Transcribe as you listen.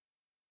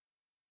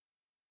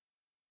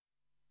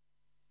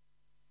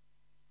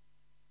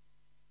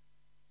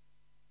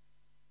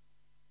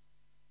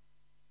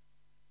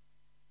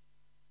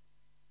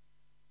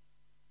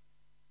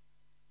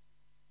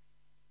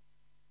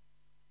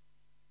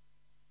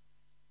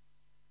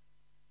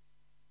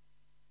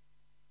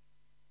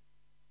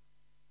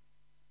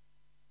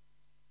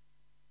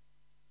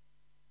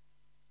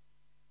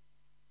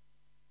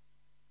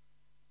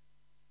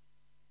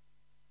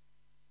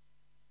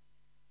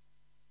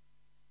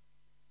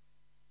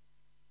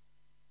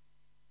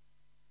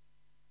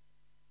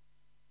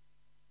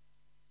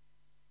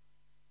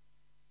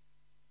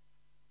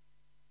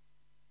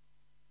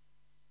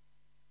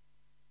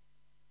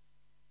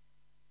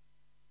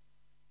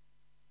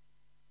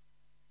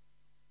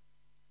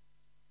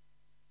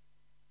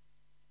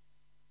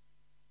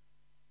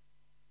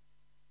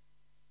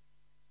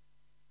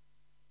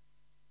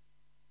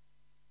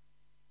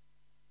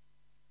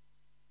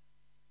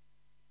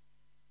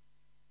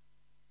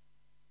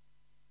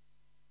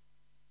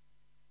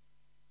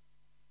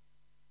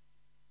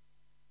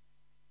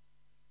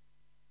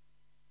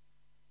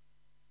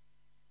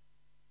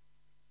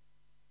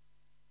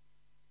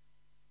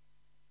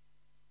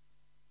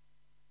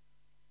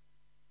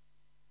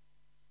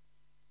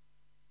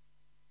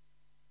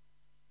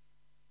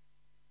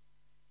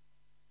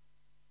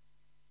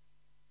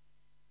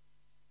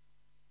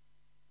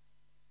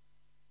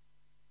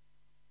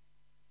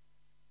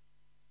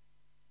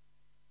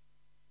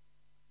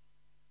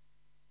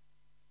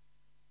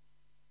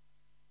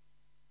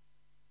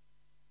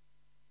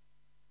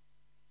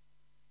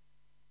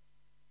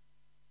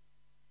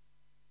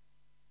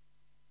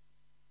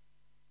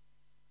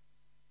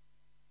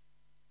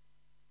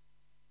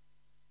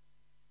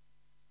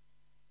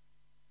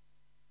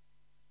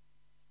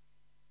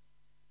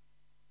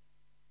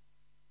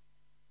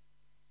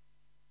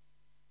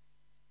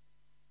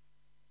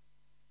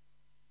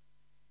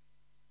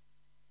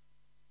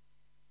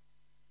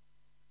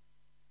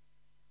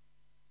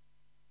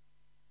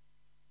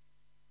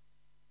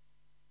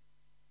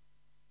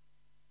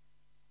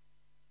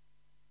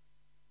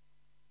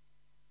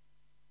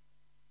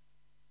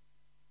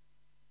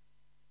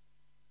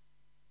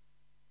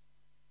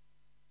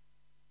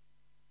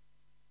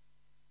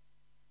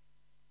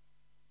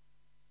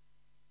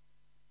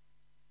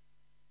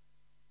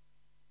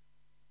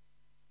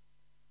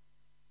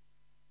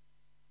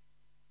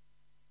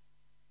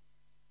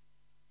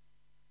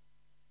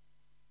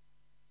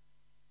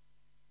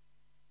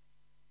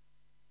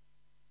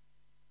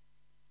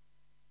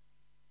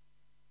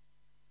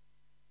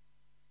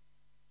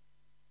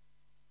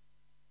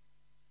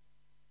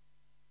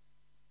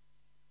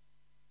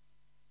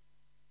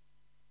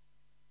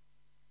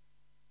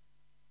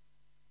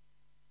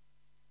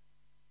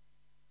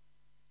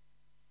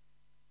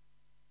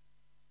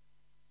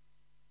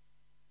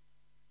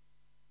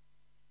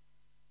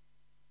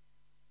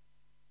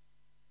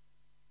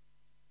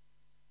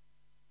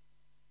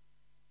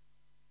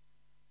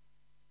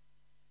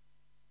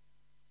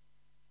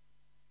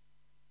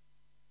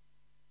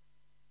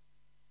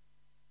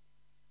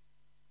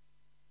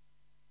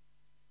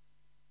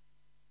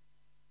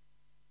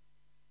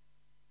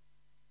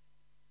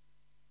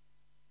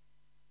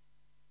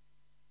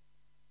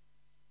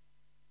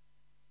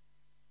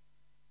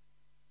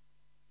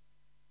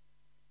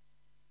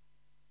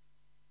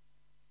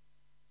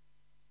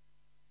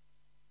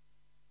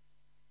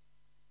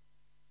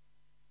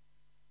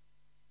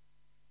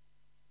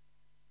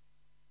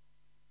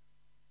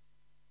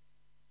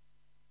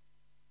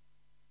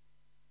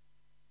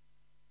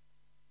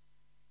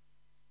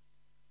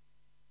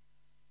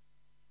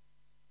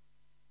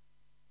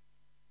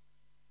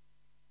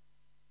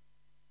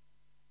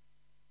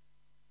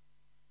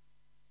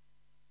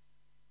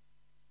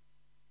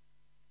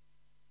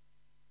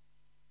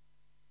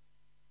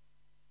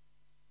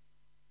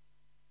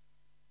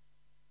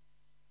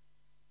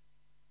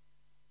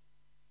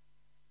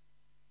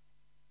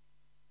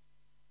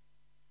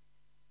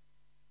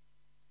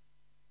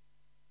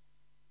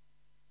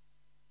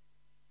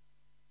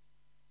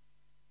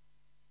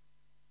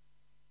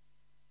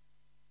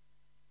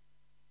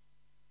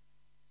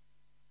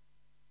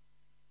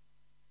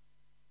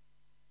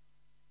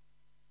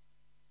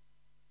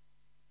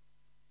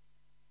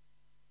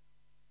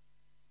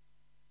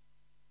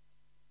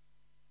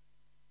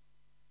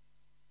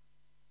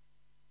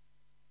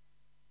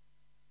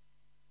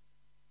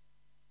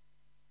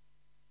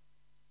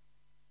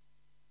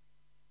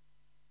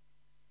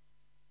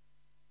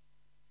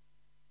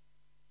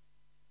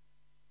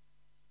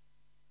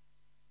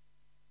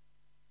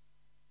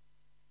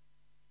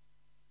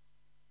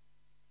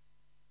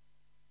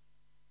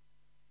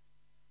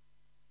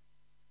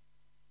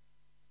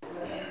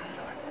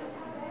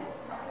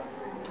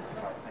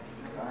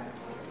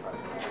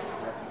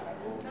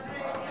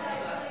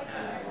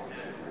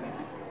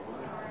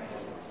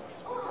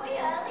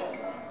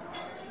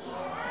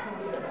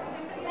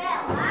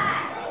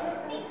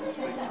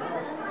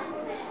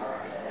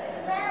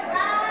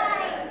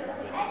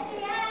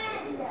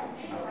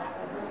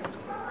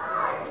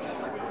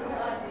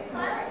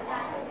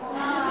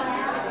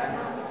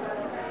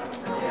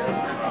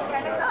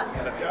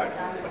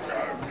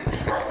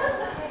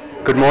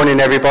Good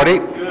morning, everybody.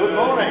 Good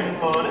morning.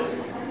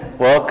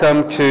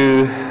 Welcome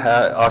to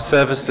our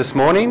service this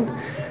morning,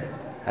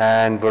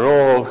 and we're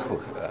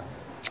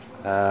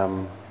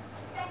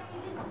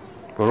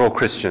all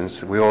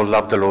Christians. We all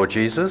love the Lord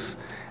Jesus,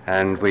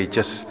 and we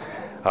just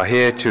are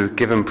here to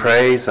give him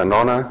praise and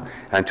honor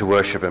and to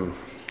worship him.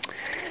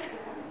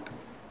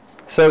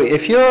 So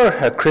if you're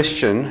a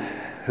Christian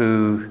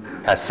who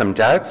has some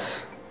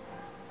doubts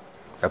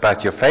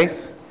about your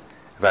faith,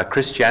 about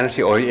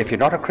Christianity, or if you're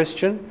not a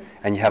Christian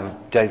and you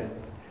have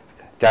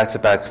doubts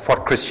about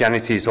what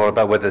Christianity is all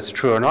about, whether it's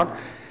true or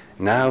not,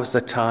 now's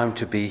the time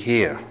to be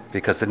here,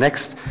 because the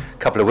next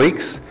couple of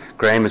weeks,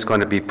 Graham is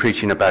going to be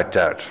preaching about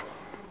doubt.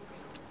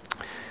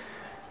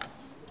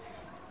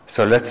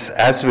 So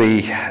as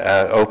we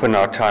open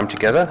our time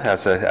together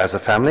as a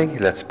family,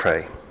 let's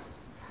pray.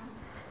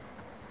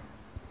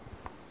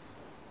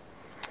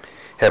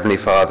 Heavenly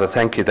Father,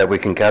 thank you that we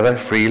can gather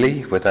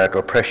freely without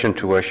oppression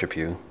to worship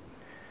you.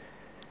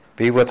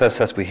 Be with us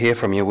as we hear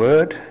from your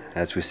word,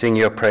 as we sing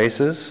your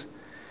praises,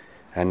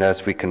 and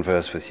as we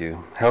converse with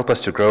you. Help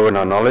us to grow in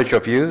our knowledge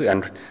of you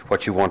and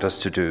what you want us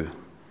to do.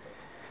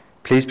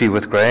 Please be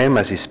with Graham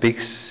as he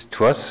speaks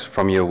to us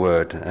from your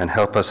word, and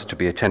help us to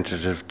be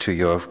attentive to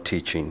your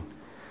teaching.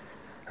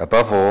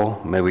 Above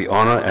all, may we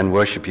honor and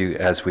worship you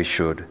as we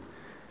should,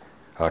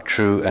 our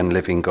true and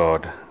living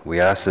God. We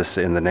ask this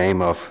in the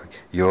name of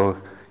your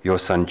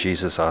Son,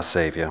 Jesus, our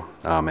Savior.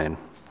 Amen.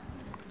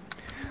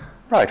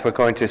 Right, we're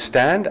going to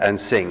stand and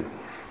sing.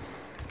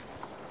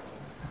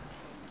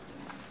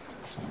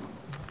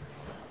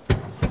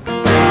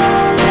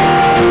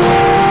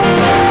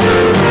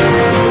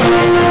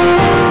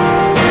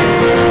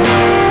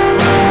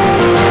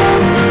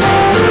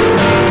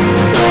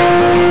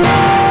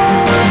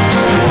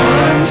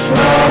 Once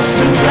lost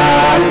in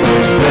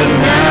darkness, but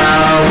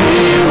now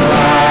we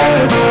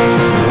light.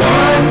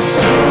 Once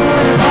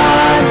torn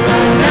apart,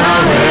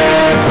 now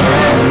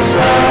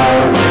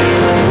reconciled.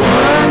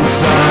 Once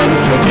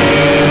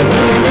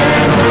unforgiven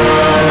and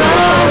all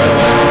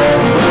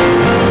alone.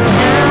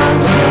 Now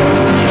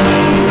don't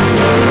dream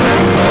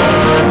and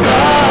God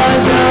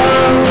God's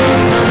own.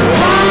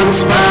 Once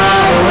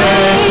far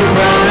away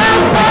from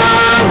our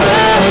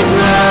Father's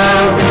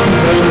love,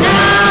 but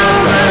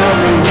now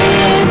welcomed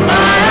in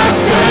by our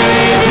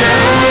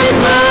Savior's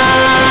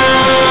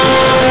blood.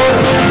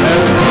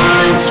 As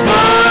once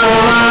for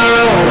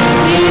all,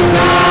 He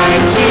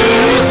died to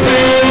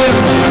sin,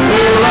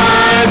 the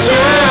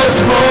righteous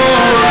for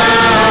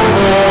our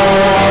all.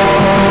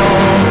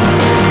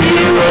 He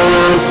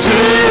rose to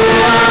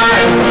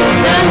life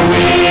that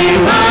we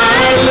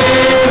might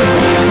live,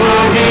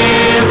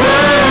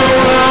 forgiven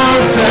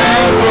once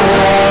and for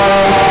all.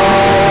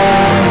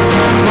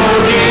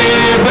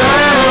 Forgiven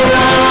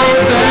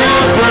once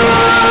and for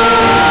all.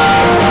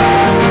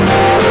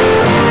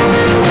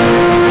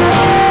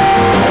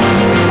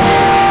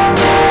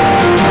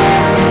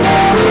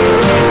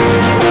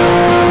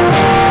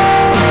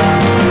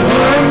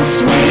 Once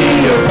we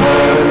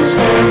opposed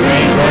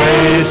every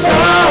grace of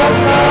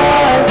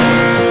God,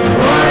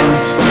 once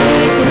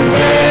stood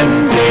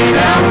condemned in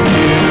our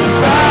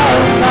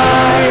futile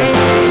fight.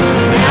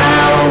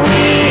 Now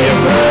we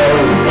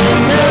abode in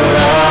the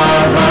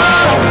love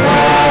of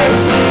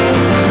Christ,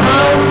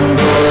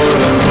 humble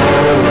and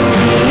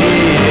holy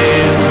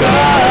in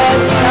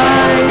God's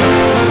sight.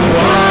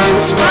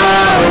 Once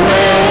far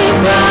away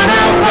from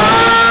our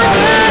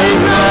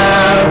Father's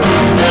love,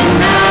 but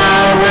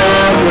now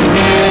welcomed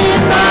in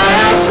by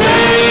our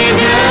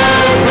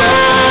Savior's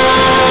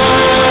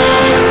blood.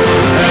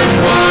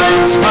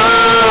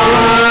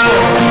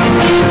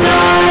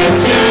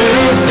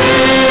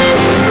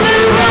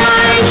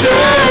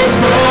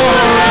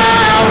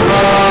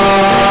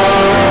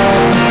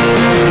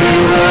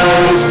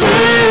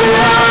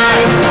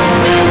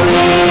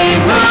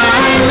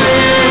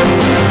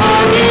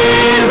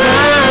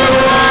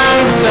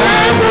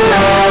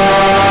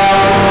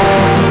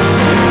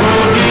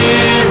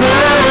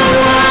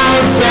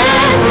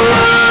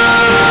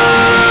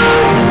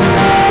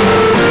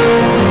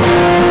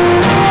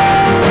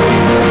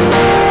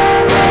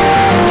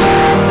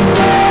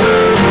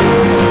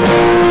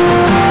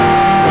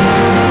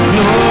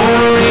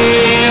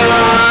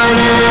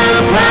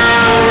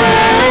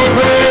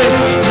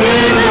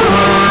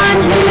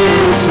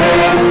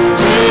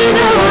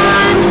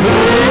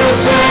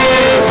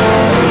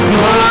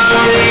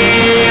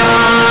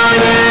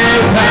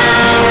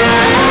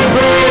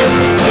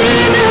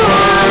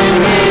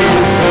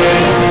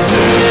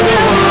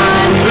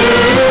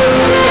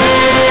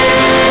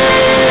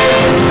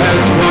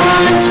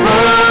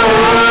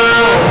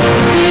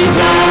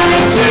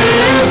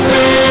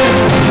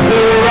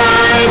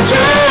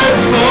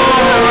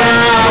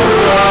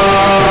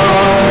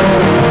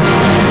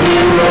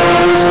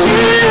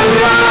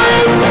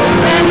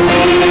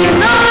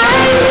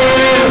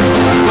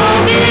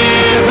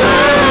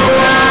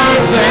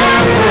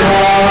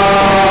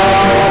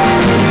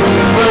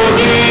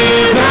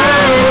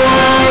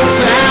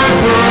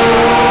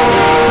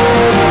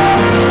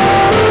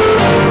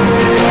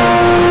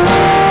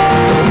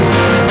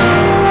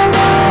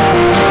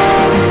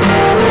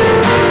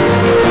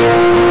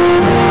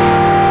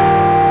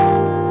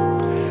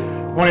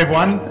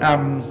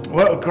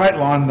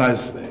 behind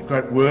those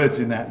great words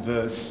in that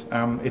verse.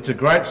 It's a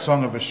great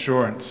song of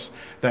assurance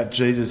that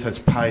Jesus has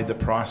paid the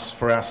price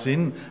for our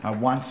sin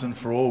once and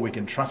for all. We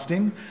can trust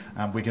him.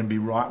 We can be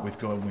right with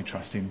God when we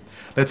trust him.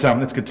 Let's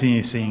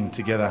continue singing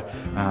together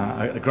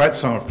a great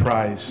song of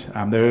praise.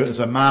 There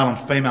is a male and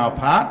female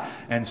part,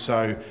 and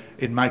so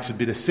it makes a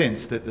bit of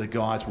sense that the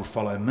guys will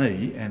follow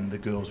me and the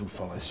girls will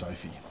follow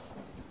Sophie.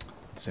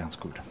 Sounds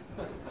good.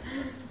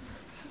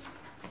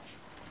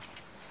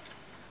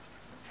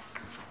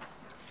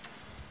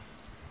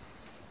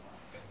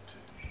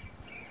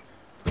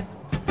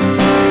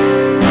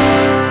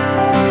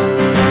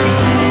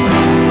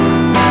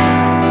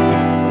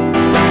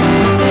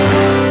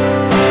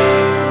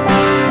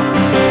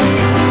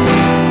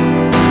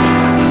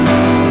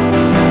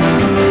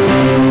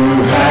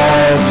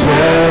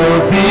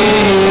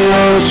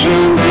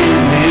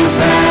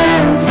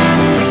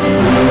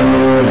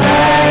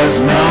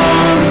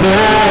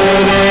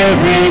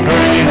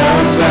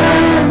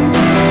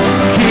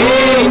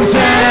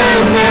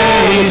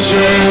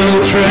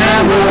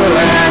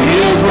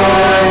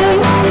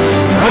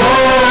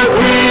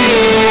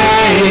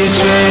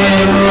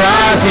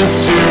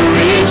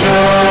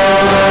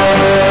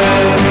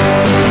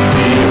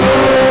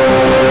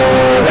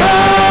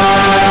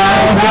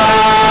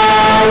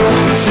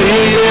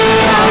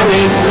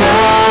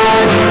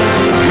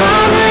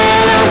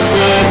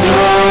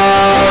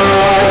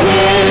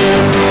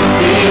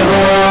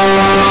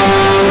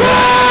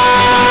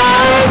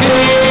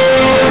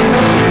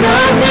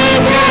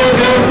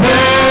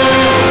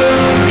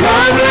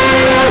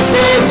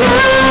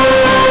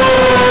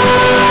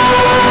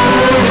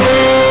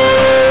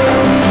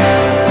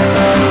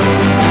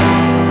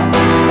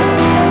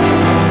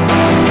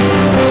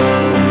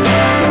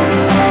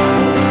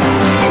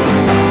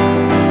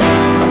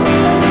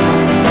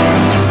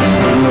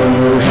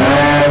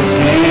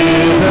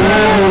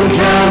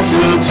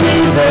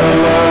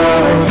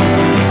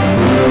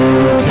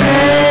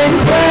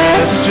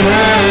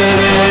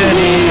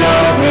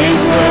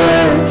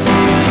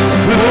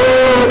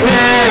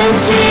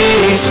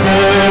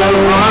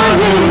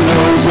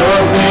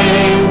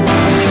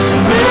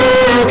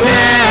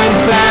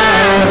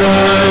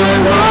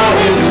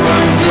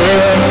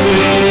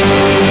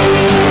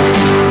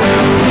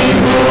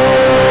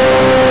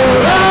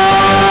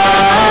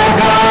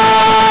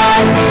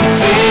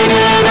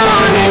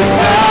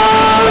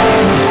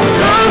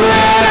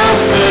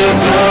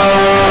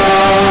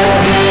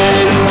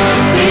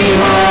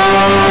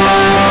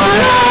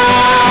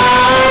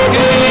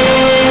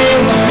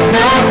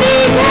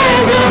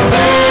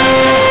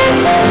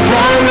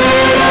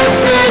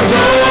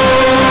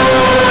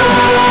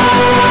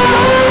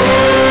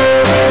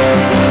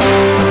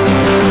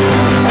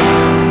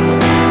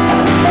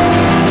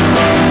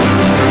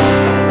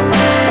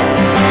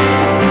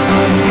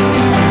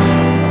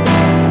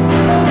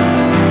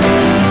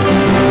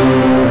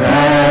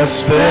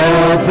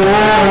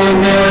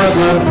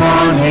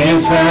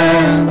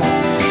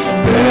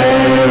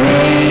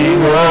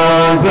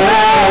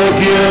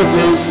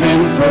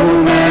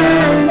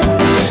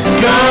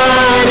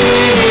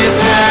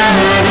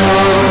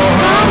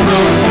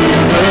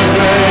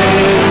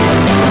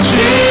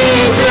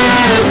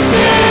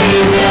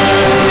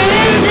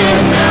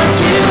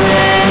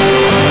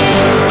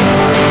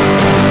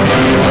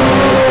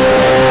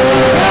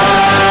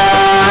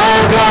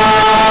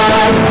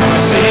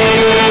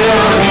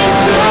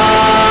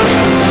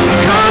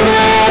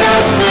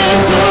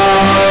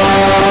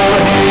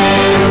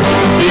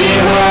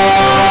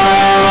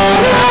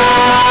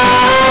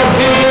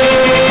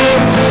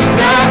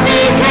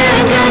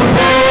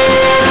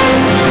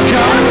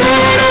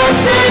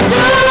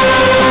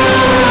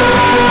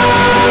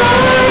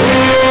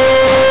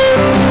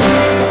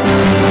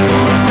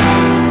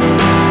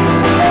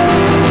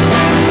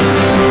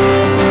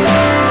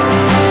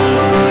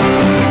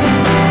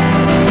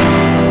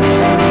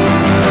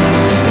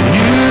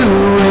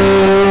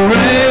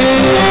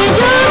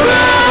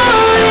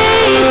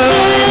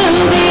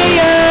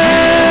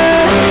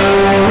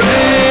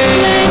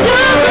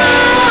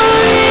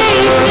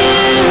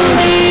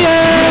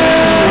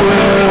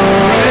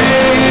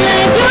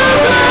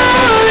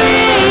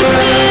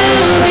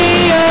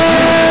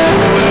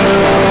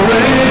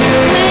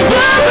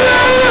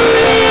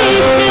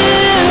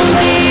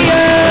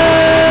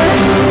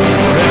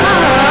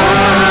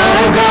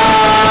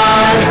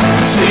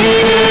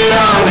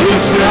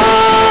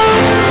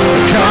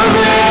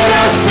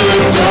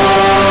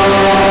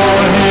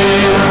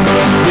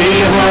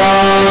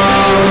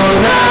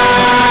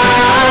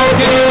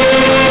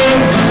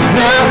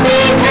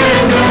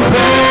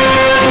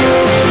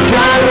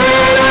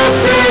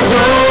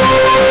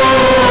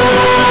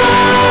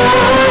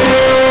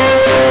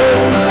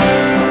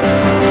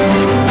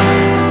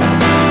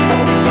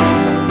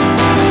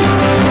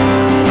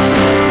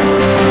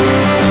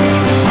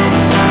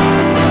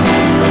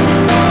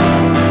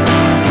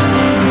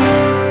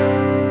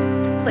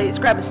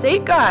 grab a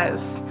seat,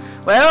 guys.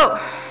 Well,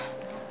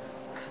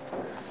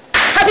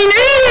 Happy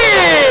New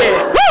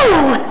Year!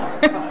 Woo!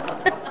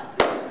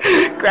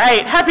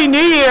 Great. Happy New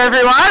Year,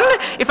 everyone.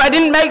 If I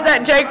didn't make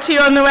that joke to you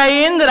on the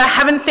way in that I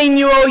haven't seen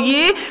you all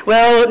year,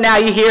 well, now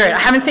you hear it. I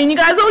haven't seen you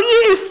guys all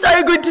year.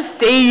 So good to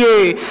see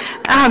you.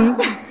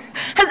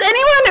 Has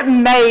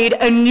anyone made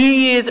a New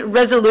Year's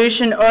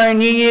resolution or a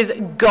New Year's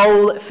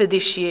goal for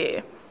this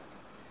year?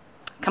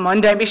 Come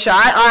on, don't be shy.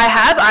 I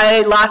have.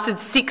 I lasted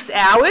 6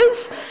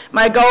 hours.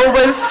 My goal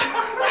was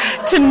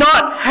to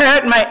not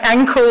hurt my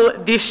ankle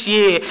this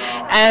year.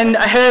 And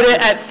I heard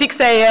it at 6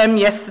 a.m.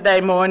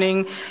 yesterday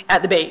morning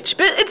at the beach.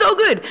 But it's all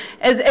good.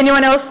 Has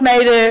anyone else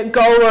made a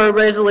goal or a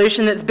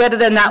resolution that's better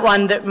than that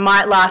one that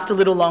might last a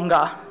little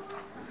longer?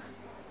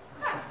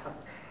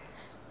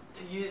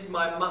 To use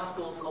my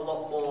muscles a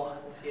lot more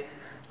this year.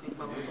 To use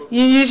my muscles.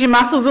 You use your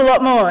muscles a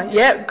lot more.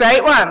 Yep,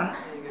 great one.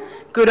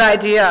 Good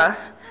idea.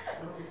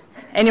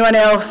 Anyone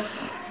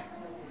else?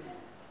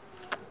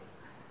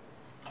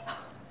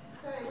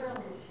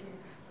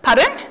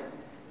 Pardon?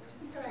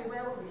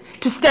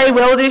 To stay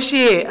well this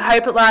year. I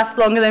hope it lasts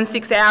longer than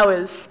 6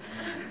 hours.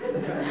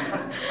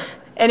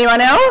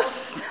 Anyone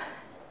else?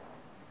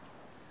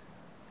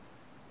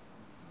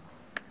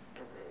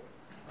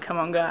 Come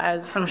on,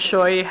 guys. I'm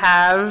sure you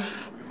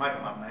have. We can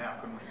make one now,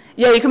 couldn't we?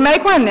 Yeah, you can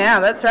make one now.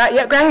 That's right.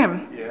 Yeah,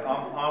 Graham. Yeah,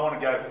 I want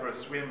to go for a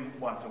swim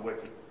once a week.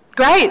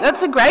 Great.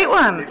 That's a great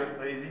one. Keep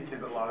it easy,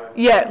 keep it low.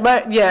 Yeah.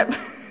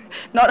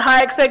 Not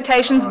high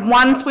expectations.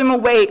 One swim a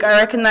week. I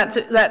reckon that's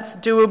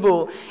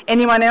doable.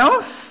 Anyone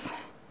else?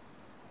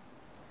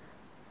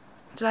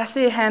 Did I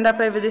see a hand up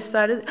over this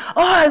side?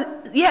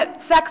 Oh, yeah.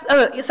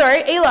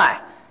 Eli.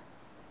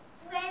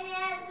 Swim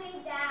every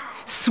day.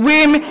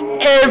 Swim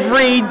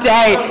every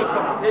day.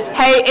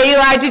 Hey,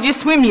 Eli, did you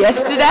swim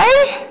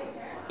yesterday?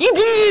 You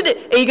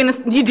did.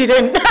 You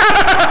didn't.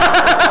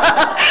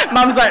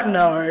 Mum's like,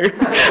 no.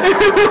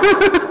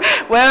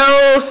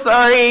 Well,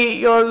 sorry,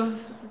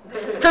 yours.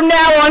 From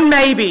now on,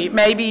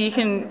 maybe you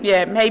can.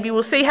 Yeah, maybe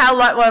we'll see how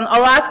that one.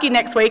 I'll ask you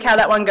next week how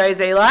that one goes,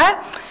 Eli.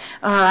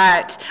 All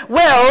right.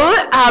 Well,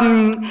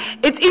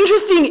 it's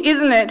interesting,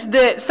 isn't it,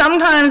 that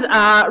sometimes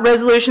our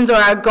resolutions or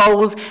our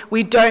goals,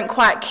 we don't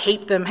quite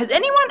keep them. Has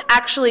anyone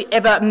actually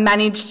ever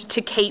managed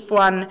to keep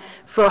one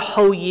for a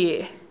whole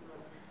year?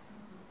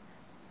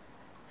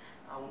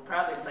 I will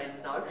proudly say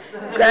no.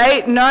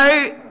 Great.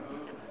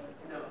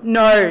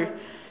 No.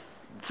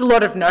 It's a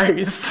lot of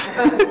no's.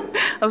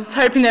 I was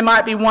hoping there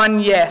might be one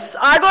yes.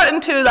 I got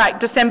into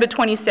December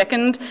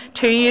 22nd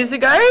 2 years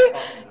ago.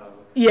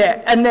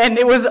 Yeah, and then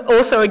it was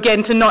also,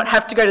 again, to not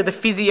have to go to the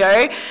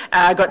physio.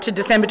 I got to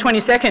December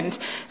 22nd,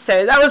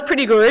 so that was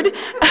pretty good.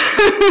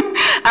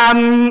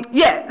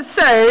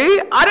 So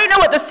I don't know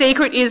what the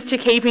secret is to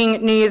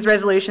keeping New Year's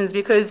resolutions,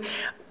 because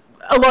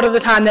a lot of the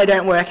time they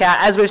don't work out.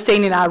 As we've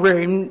seen in our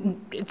room,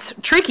 it's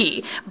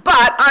tricky.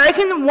 But I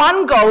reckon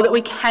one goal that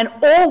we can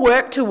all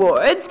work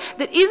towards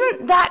that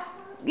isn't that,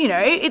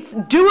 it's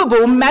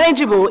doable,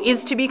 manageable,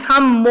 is to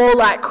become more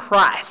like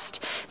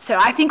Christ. So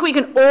I think we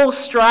can all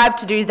strive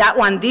to do that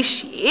one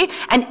this year,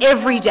 and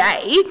every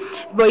day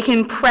we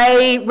can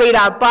pray, read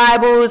our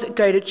Bibles,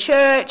 go to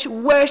church,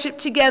 worship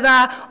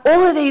together.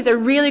 All of these are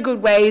really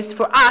good ways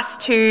for us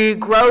to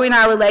grow in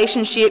our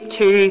relationship,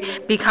 to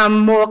become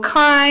more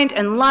kind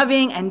and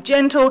loving and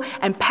gentle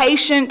and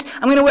patient.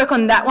 I'm going to work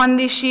on that one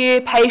this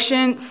year,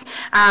 patience.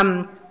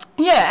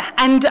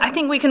 And I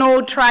think we can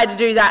all try to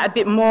do that a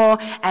bit more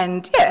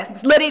and,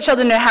 let each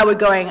other know how we're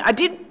going. I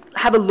did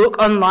have a look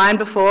online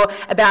before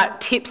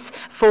about tips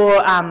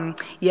for, trying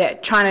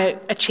to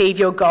achieve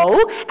your goal.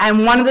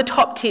 And one of the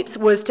top tips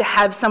was to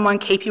have someone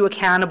keep you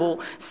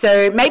accountable.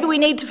 So maybe we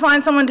need to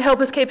find someone to help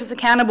us keep us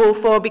accountable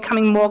for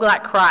becoming more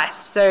like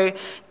Christ. So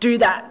do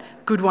that.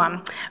 Good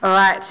one. All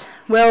right.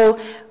 Well,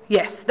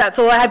 yes, that's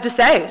all I have to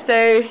say.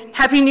 So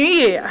Happy New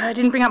Year. I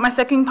didn't bring up my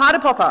second party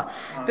popper,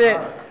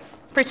 but...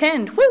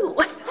 Pretend. Woo!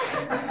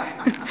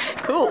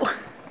 Cool.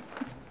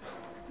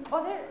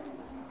 Oh, there.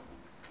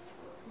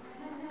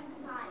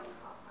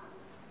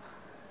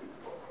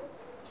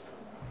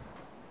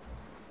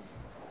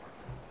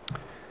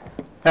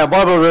 Our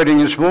Bible reading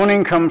this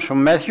morning comes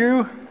from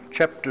Matthew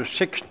chapter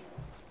 16,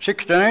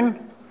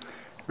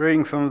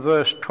 reading from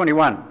verse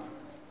 21.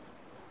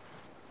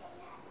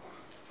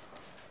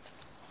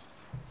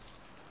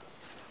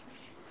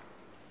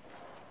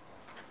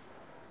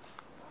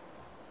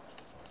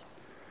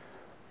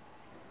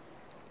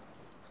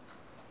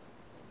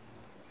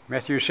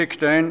 Matthew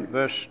 16,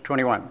 verse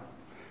 21.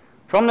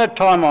 From that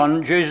time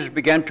on, Jesus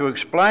began to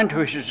explain to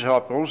his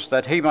disciples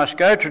that he must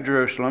go to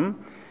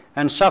Jerusalem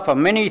and suffer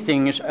many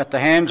things at the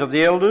hands of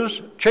the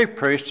elders, chief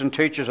priests and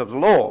teachers of the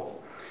law,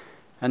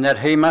 and that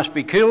he must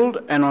be killed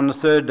and on the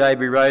third day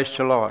be raised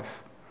to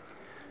life.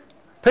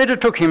 Peter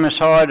took him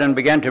aside and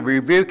began to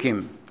rebuke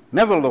him.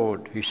 "Never,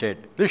 Lord," he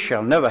said, "this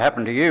shall never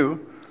happen to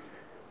you."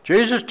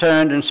 Jesus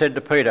turned and said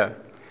to Peter,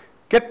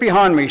 "Get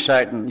behind me,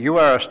 Satan. You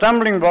are a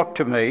stumbling block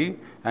to me,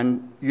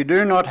 and you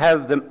do not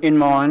have them in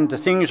mind the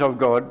things of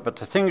God, but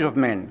the things of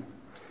men."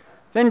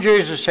 Then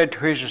Jesus said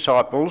to his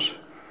disciples,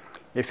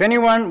 "If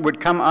anyone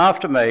would come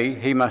after me,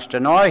 he must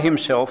deny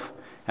himself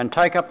and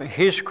take up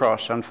his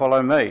cross and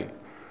follow me.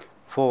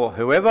 For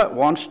whoever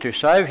wants to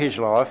save his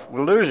life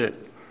will lose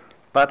it,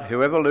 but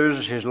whoever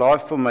loses his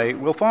life for me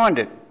will find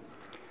it.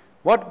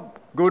 What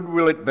good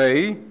will it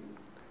be?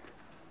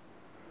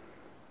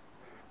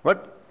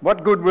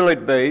 What good will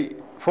it be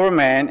for a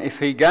man if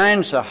he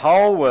gains the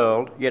whole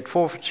world yet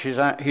forfeits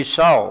his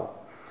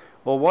soul?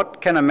 Or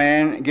what can a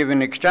man give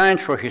in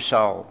exchange for his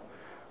soul?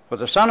 For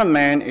the Son of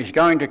Man is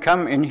going to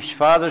come in his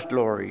Father's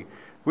glory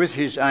with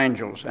his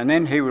angels, and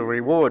then he will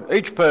reward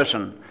each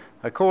person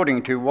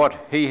according to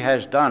what he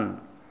has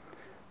done.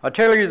 I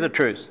tell you the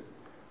truth,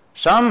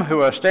 some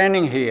who are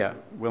standing here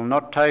will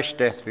not taste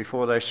death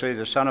before they see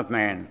the Son of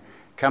Man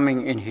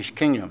coming in his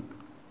kingdom.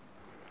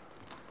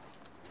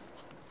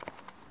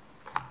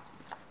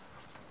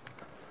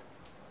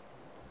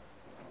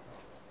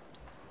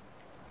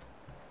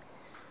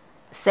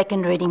 The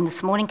second reading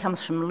this morning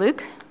comes from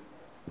Luke.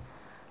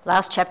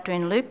 Last chapter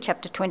in Luke,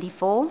 chapter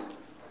 24.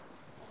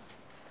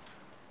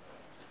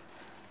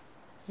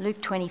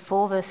 Luke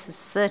 24,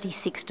 verses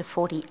 36 to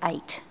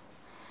 48.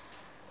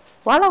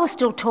 While I was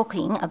still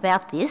talking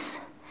about this,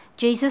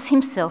 Jesus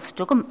himself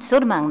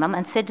stood among them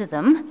and said to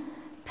them,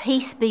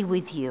 "Peace be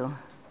with you."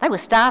 They were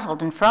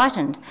startled and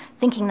frightened,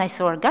 thinking they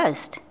saw a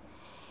ghost.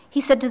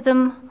 He said to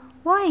them,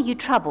 "Why are you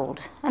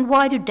troubled, and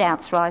why do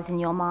doubts rise in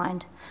your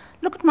mind?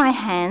 Look at my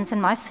hands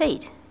and my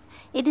feet.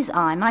 It is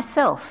I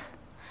myself.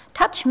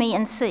 Touch me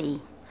and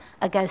see.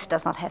 A ghost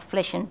does not have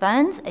flesh and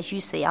bones, as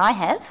you see I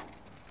have."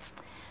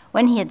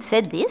 When he had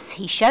said this,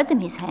 he showed them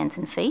his hands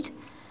and feet.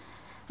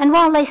 And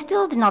while they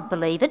still did not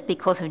believe it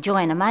because of joy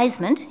and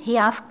amazement, he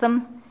asked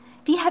them,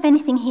 "Do you have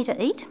anything here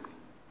to eat?"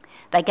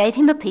 They gave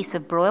him a piece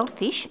of broiled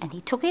fish, and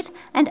he took it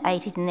and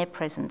ate it in their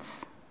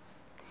presence.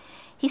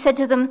 He said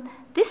to them,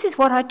 "This is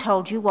what I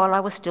told you while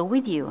I was still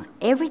with you.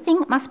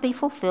 Everything must be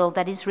fulfilled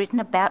that is written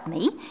about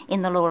me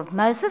in the law of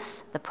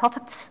Moses, the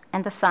prophets,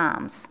 and the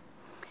Psalms."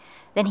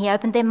 Then he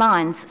opened their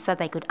minds so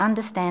they could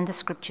understand the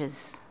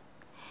scriptures.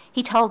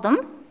 He told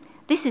them,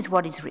 "This is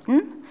what is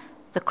written,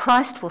 the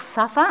Christ will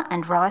suffer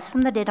and rise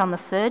from the dead on the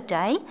third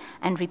day,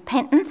 and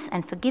repentance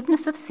and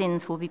forgiveness of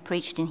sins will be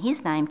preached in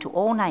his name to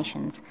all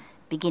nations,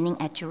 beginning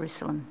at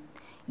Jerusalem.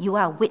 You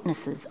are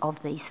witnesses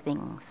of these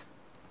things."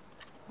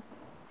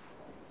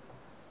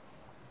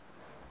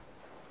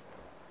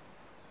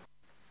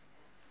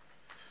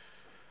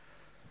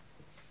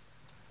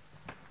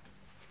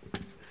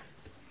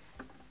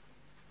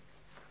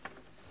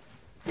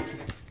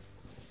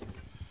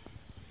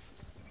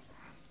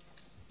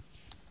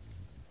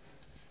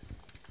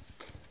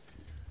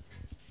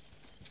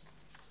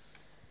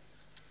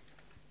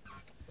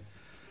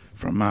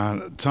 From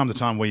time to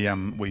time,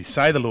 we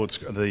say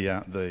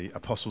the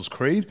Apostles'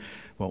 Creed.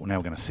 Well, now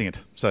we're going to sing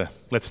it. So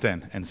let's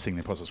stand and sing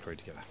the Apostles' Creed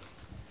together.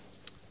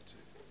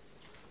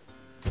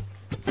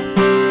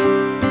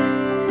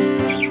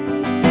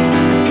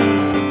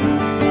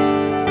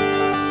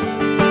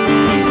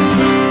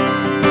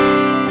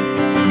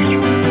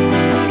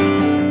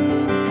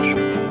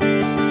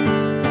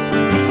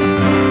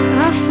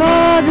 Our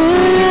Father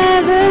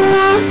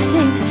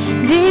everlasting,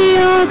 the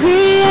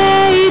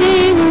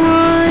all-creating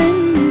One,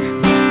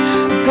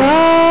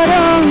 God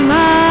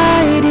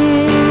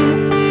Almighty,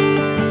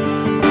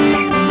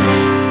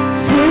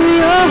 through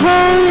your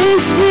Holy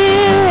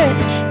Spirit,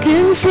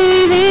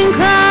 conceiving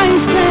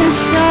Christ the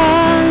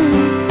Son,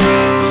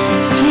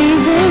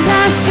 Jesus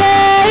our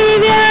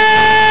Savior.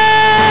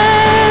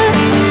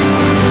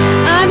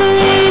 I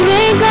believe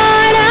in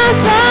God our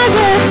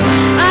Father,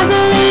 I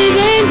believe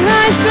in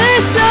Christ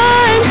the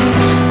Son,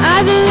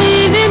 I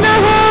believe in the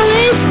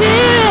Holy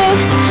Spirit,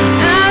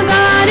 our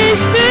God is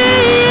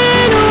three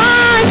in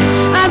one.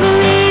 I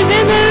believe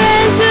in the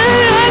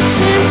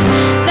resurrection,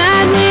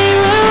 that we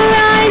will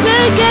rise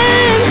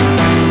again,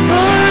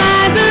 for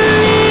I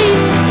believe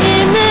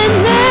in the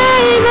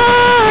name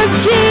of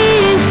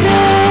Jesus.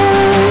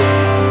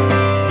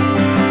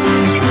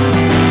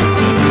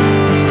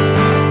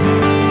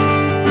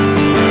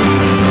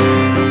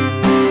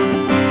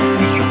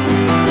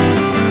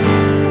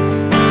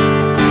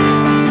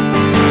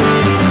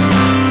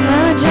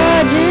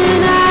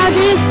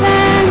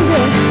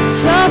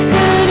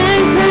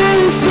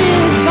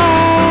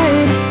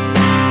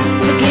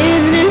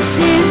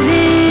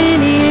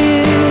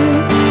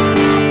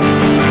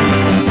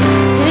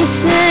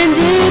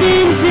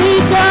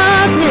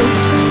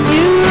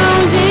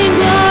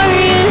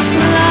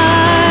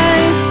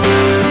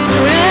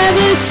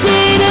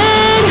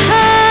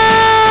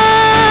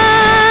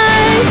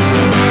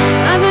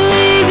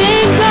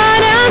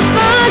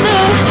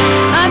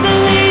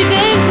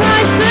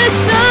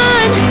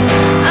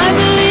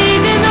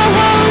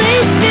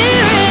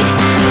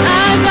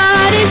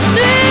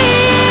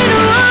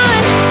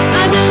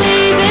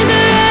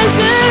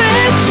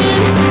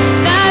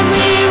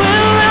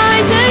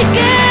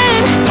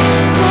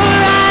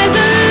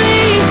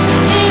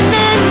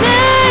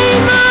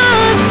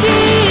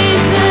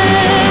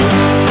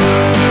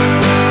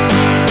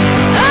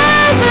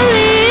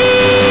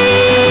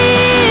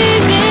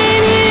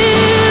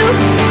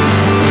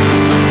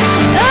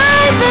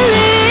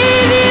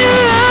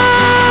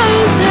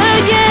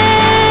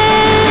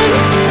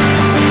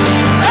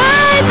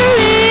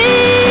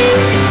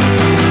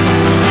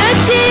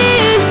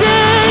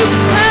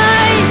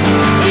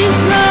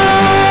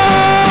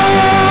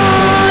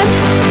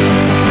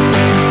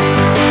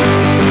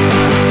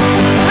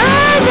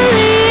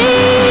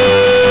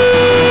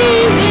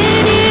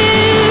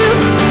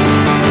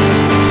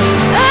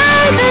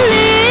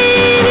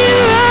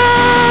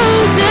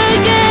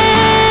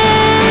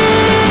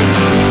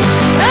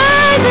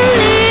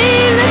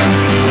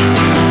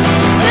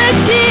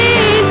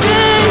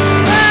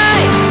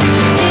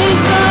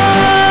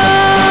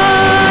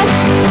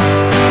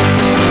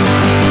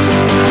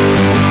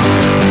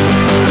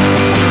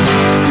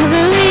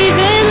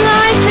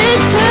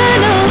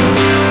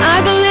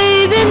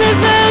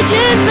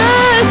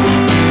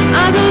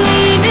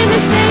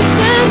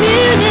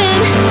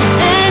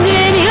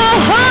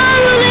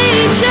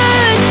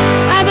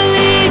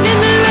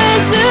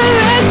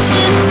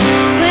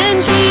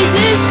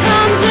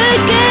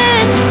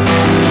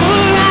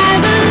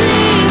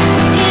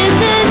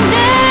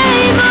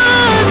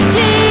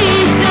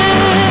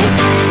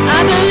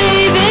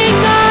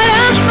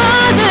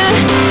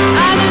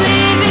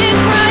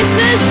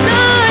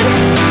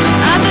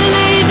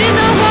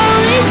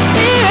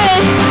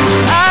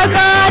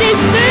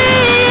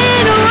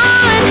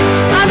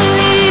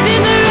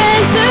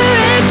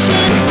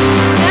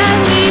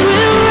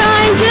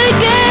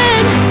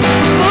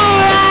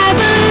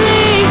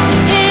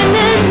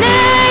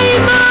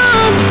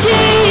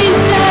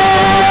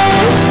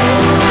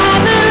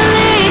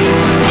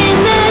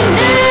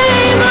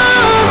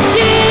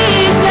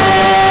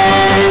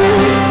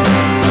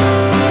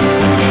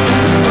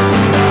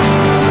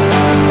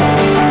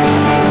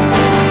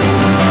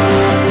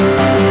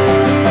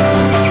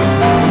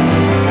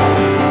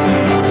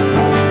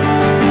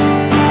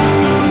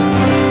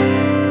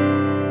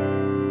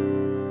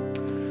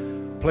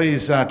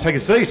 please take a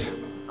seat.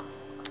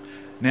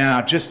 Now,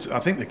 I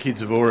think the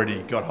kids have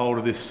already got hold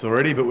of this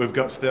already, but we've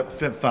got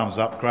thumbs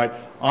up, great.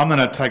 I'm going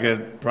to take a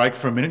break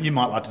for a minute. You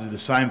might like to do the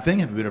same thing,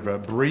 have a bit of a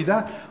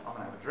breather. I'm going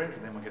to have a drink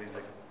and then we'll get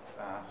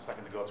stuck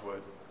into God's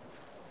Word.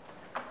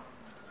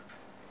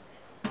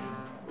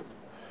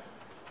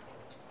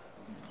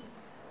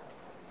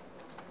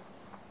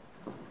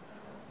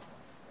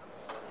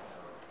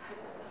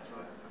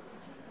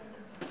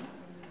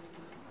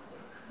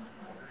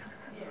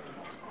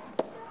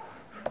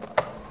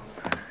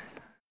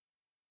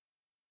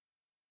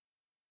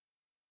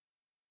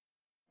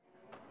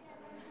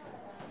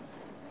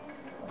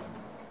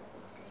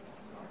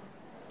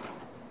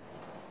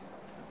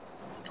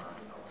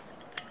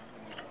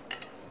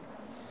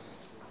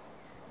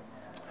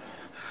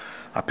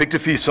 I picked a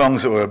few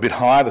songs that were a bit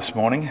higher this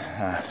morning.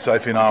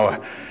 Sophie and I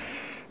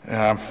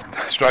were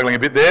struggling a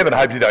bit there, but I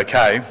hope you did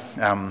okay.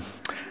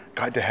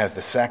 Great to have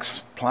the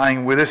sax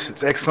playing with us.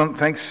 It's excellent.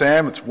 Thanks,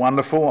 Sam. It's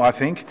wonderful, I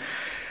think.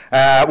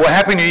 Well,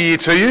 Happy New Year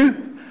to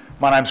you.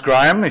 My name's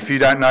Graham. If you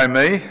don't know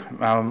me,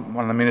 one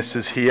of the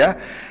ministers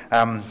here.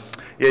 New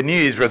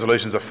Year's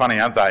resolutions are funny,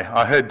 aren't they?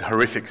 I heard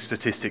horrific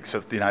statistics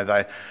of, they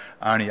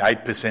only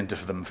 8%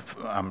 of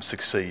them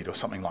succeed or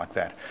something like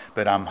that.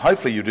 But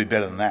hopefully you'll do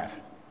better than that.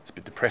 It's a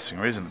bit depressing,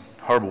 isn't it?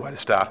 Horrible way to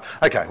start.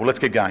 Okay, well, let's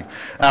keep going.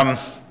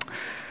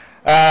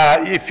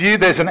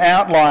 There's an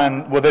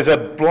outline, there's a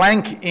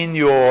blank in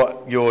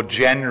your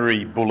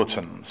January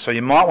bulletin. So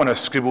you might want to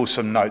scribble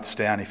some notes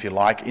down, if you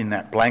like, in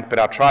that blank. But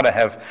I'll try to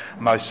have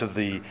most of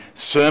the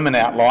sermon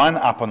outline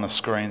up on the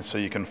screen so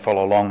you can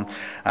follow along.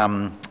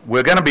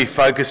 We're going to be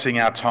focusing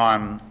our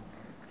time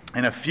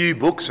in a few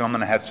books, and I'm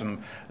going to have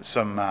some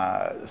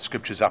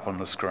scriptures up on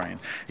the screen.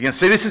 You can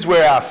see this is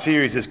where our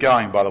series is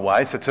going, by the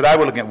way. So today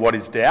we're looking at what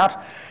is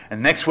doubt,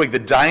 and next week the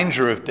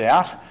danger of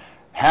doubt.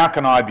 How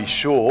can I be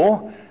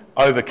sure?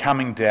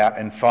 Overcoming doubt,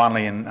 and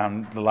finally in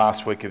the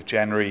last week of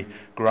January,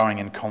 growing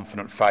in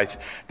confident faith.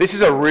 This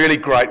is a really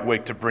great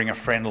week to bring a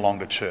friend along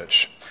to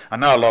church. I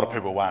know a lot of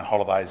people are away on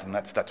holidays, and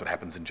that's what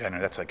happens in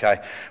January. That's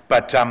okay.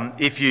 But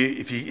if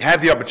you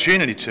have the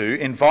opportunity to,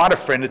 invite a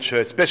friend to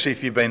church, especially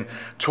if you've been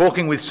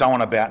talking with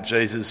someone about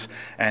Jesus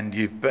and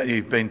you've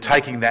been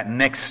taking that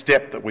next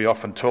step that we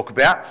often talk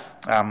about.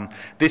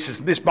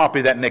 This might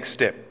be that next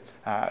step.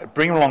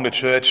 Bring them along to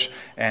church,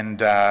 and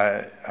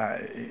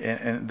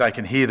they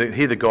can hear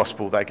the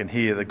gospel. They can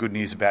hear the good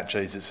news about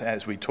Jesus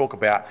as we talk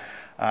about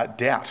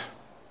doubt.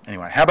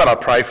 Anyway, how about I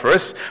pray for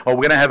us? Well,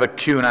 we're going to have a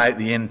Q&A at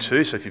the end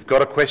too, so if you've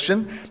got a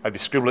question, maybe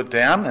scribble it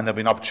down, and there'll be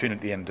an opportunity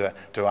at the end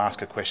to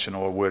ask a question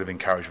or a word of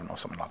encouragement or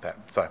something like that.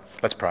 So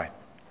let's pray.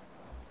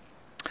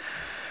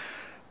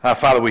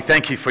 Father, we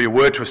thank you for your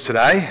word to us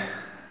today.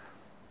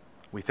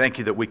 We thank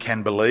you that we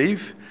can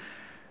believe,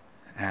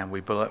 and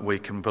we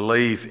can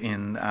believe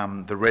in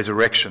the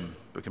resurrection.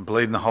 We can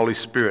believe in the Holy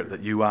Spirit,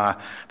 that you are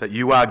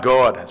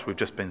God, as we've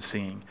just been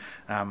singing.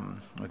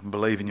 We can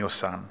believe in your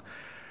Son.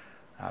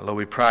 Lord,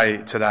 we pray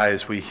today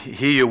as we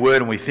hear your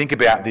word and we think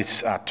about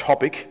this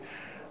topic,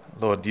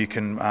 Lord, you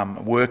can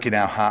work in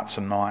our hearts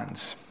and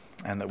minds,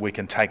 and that we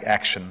can take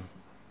action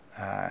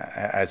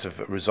as a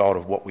result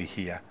of what we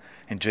hear.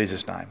 In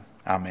Jesus' name,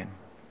 amen.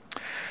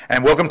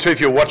 And welcome to, if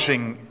you're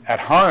watching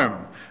at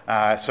home.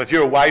 So if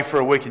you're away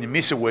for a week and you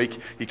miss a week,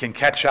 you can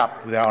catch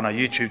up on our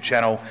YouTube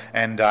channel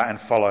and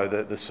follow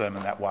the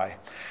sermon that way.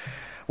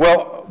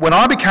 Well, when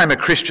I became a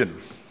Christian,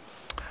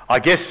 I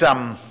guess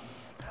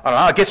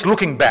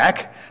looking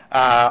back,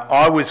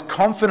 I was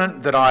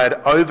confident that I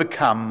had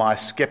overcome my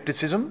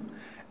scepticism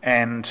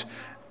and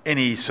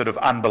any sort of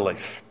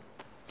unbelief.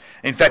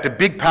 In fact, a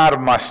big part of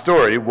my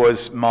story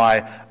was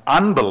my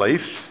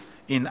unbelief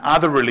in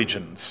other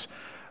religions,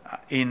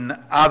 in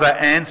other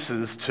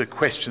answers to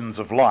questions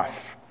of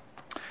life.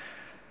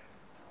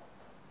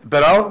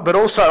 But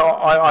also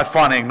I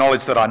finally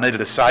acknowledged that I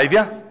needed a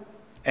saviour,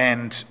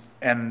 and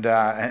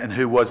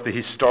who was the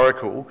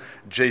historical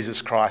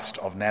Jesus Christ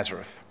of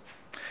Nazareth.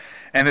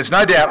 And there's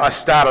no doubt I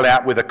started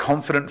out with a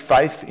confident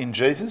faith in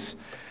Jesus,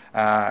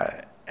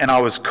 and I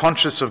was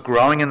conscious of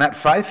growing in that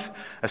faith,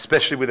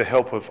 especially with the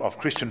help of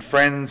Christian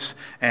friends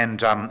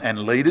and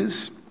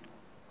leaders.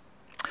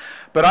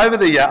 But over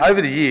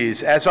the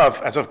years, as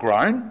I've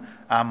grown,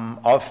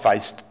 I've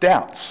faced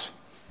doubts,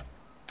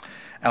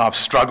 and I've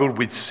struggled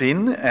with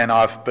sin, and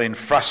I've been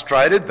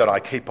frustrated that I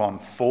keep on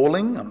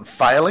falling and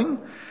failing,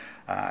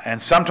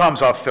 and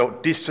sometimes I've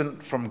felt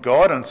distant from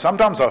God, and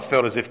sometimes I've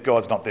felt as if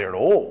God's not there at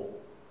all.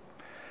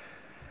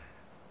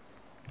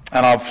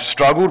 And I've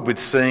struggled with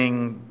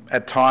seeing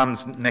at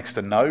times next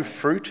to no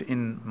fruit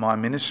in my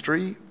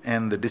ministry,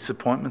 and the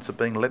disappointments of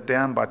being let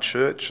down by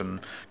church and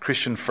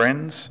Christian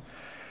friends.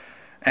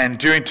 And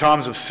during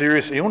times of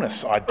serious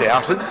illness, I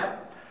doubted.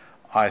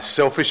 I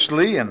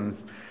selfishly, and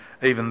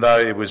even though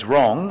it was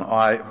wrong,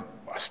 I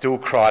still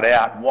cried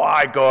out,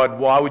 "Why, God,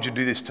 why would you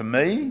do this to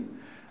me?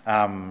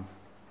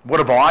 What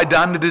have I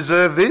done to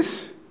deserve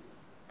this?"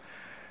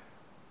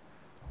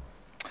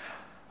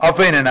 I've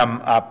been in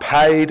a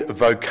paid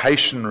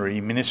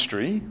vocationary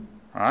ministry,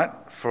 right,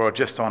 for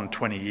just on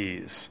 20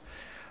 years.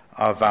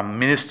 I've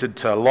ministered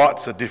to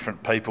lots of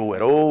different people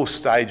at all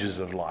stages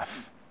of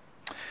life.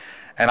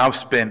 And I've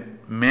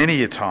spent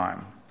many a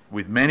time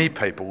with many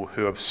people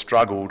who have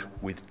struggled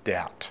with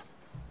doubt.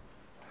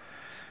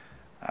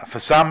 For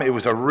some, it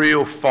was a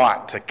real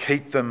fight to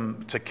keep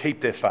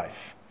their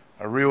faith,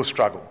 a real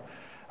struggle.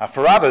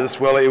 For others,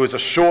 well, it was a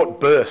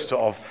short burst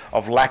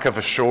of lack of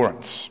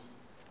assurance.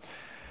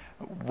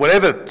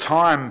 Whatever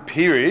time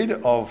period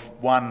of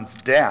one's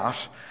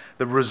doubt,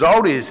 the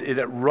result is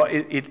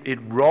it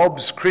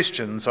robs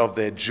Christians of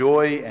their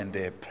joy and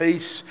their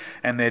peace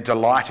and their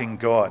delight in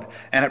God,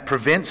 and it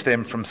prevents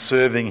them from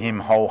serving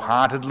Him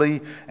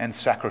wholeheartedly and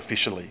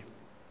sacrificially.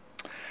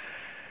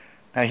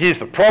 Now, here's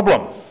the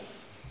problem.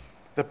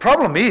 The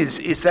problem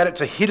is that it's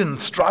a hidden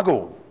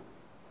struggle.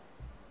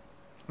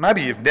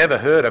 Maybe you've never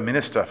heard a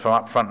minister from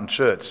up front in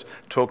church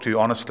talk to you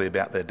honestly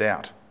about their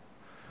doubt.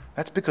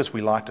 That's because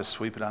we like to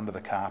sweep it under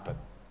the carpet.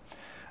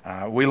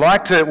 We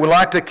like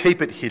to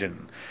keep it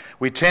hidden.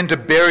 We tend to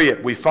bury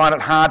it. We find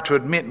it hard to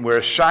admit, and we're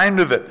ashamed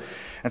of it.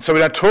 And so we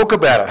don't talk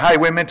about it. Hey,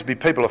 we're meant to be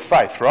people of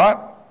faith, right?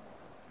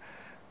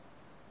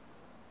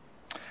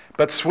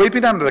 But sweeping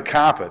it under the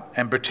carpet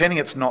and pretending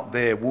it's not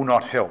there will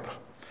not help.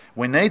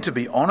 We need to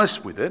be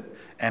honest with it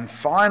and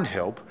find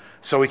help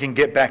so we can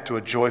get back to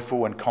a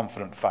joyful and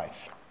confident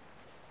faith.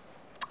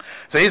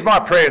 So here's my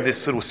prayer of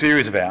this little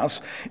series of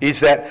ours,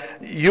 is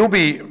that you'll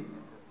be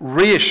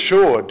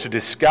reassured to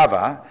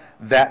discover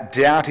that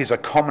doubt is a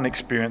common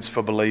experience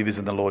for believers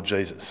in the Lord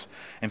Jesus.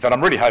 In fact,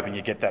 I'm really hoping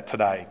you get that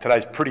today.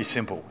 Today's pretty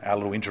simple, our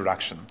little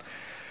introduction.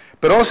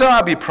 But also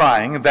I'll be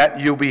praying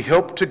that you'll be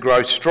helped to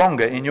grow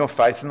stronger in your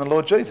faith in the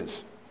Lord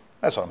Jesus.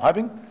 That's what I'm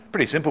hoping.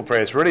 Pretty simple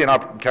prayers, really, and I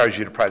encourage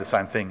you to pray the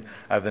same thing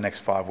over the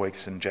next 5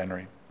 weeks in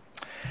January.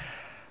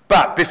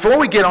 But before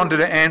we get on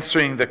to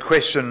answering that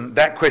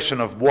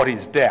question of what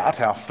is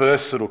doubt, our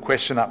first little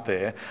question up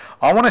there,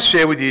 I want to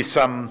share with you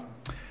some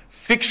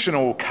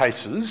fictional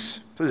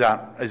cases. These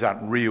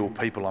aren't real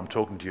people I'm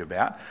talking to you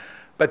about,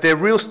 but they're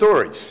real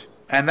stories,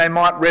 and they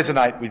might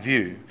resonate with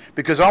you,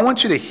 because I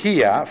want you to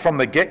hear from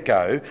the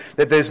get-go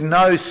that there's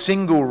no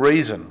single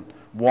reason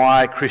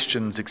why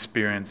Christians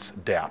experience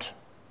doubt.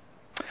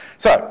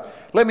 So,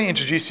 let me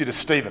introduce you to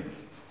Stephen.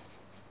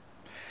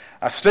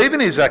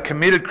 Stephen is a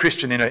committed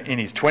Christian in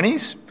his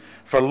 20s.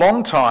 For a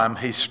long time,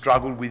 he's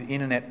struggled with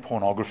internet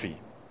pornography.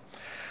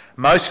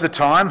 Most of the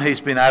time, he's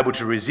been able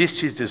to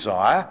resist his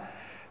desire,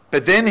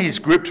 but then he's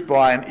gripped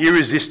by an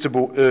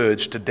irresistible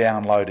urge to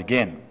download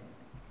again.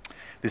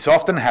 This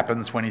often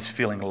happens when he's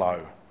feeling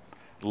low,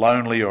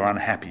 lonely or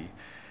unhappy,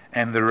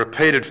 and the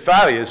repeated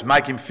failures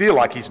make him feel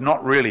like he's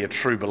not really a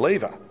true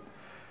believer.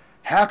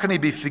 How can he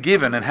be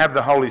forgiven and have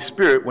the Holy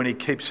Spirit when he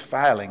keeps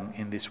failing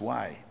in this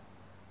way?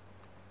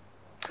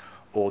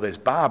 Or there's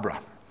Barbara.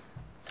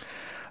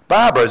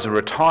 Barbara is a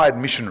retired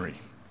missionary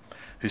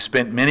who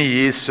spent many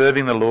years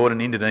serving the Lord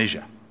in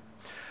Indonesia.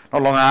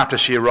 Not long after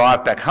she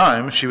arrived back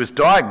home, she was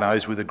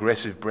diagnosed with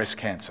aggressive breast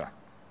cancer.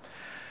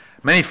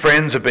 Many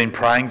friends have been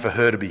praying for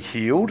her to be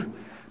healed,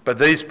 but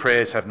these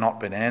prayers have not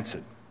been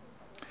answered.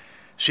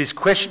 She's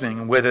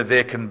questioning whether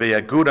there can be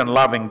a good and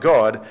loving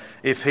God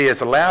if He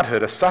has allowed her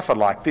to suffer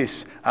like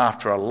this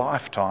after a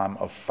lifetime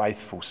of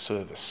faithful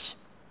service.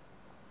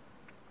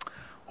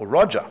 Or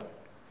Roger.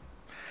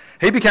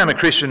 He became a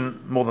Christian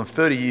more than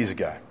 30 years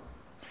ago.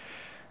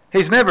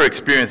 He's never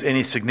experienced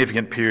any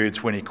significant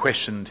periods when he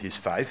questioned his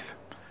faith,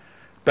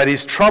 but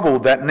he's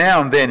troubled that now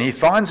and then he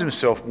finds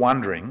himself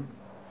wondering,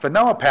 for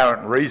no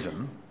apparent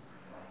reason,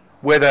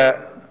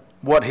 whether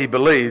what he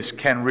believes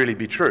can really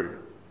be true,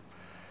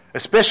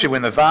 especially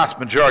when the vast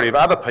majority of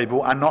other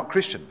people are not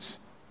Christians.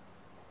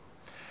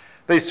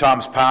 These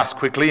times pass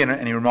quickly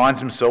and he reminds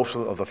himself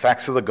of the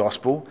facts of the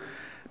gospel,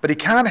 but he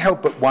can't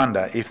help but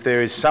wonder if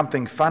there is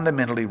something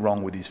fundamentally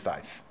wrong with his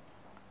faith.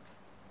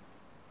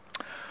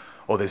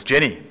 Or there's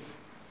Jenny.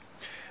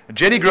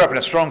 Jenny grew up in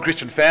a strong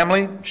Christian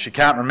family. She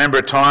can't remember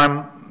a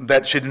time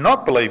that she did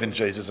not believe in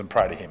Jesus and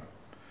pray to Him.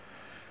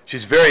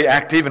 She's very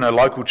active in her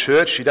local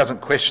church. She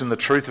doesn't question the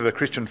truth of her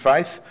Christian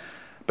faith,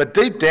 but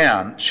deep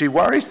down she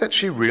worries that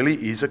she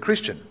really is a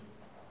Christian.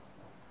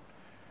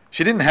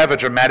 She didn't have a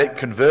dramatic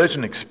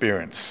conversion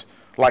experience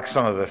like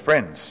some of her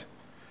friends,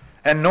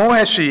 and nor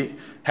has she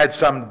had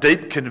some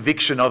deep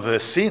conviction of her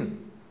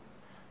sin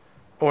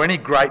or any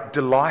great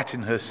delight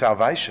in her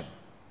salvation.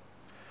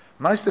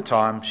 Most of the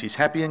time she's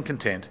happy and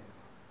content,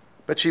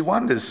 but she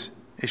wonders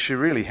if she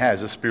really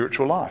has a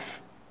spiritual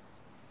life.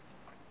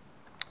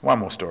 One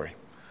more story.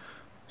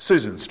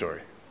 Susan's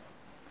story.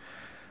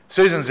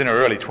 Susan's in her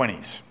early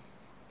 20s,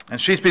 and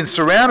she's been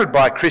surrounded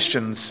by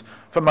Christians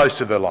for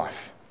most of her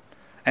life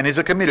and is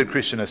a committed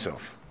Christian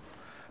herself.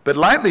 But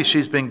lately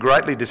she's been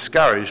greatly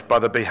discouraged by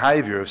the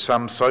behaviour of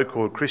some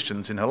so-called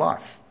Christians in her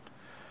life.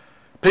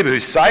 People who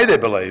say they're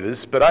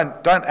believers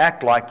but don't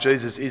act like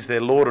Jesus is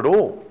their Lord at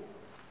all.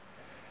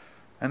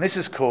 And this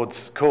has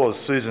caused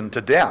Susan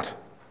to doubt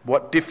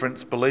what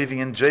difference believing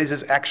in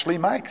Jesus actually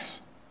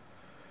makes.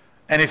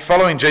 And if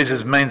following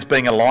Jesus means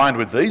being aligned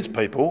with these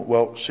people,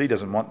 well, she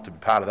doesn't want to be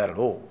part of that at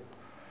all.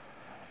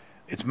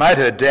 It's made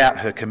her doubt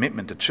her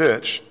commitment to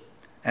church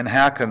And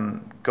how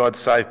can God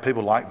save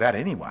people like that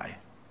anyway?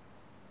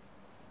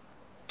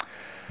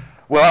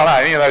 Well, I don't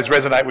know, any of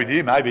those resonate with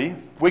you, maybe.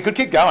 We could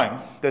keep going.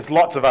 There's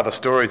lots of other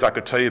stories I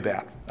could tell you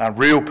about.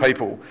 Real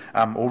people,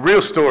 or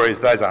real stories.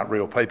 Those aren't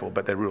real people,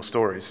 but they're real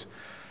stories.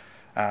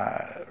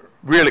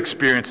 Real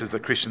experiences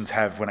that Christians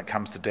have when it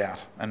comes to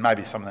doubt. And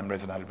maybe some of them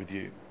resonated with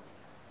you.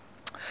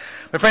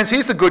 But friends,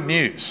 here's the good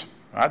news.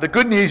 Right? The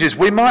good news is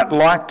we might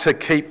like to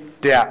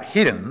keep doubt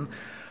hidden,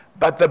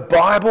 but the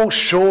Bible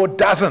sure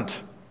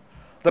doesn't.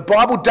 The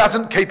Bible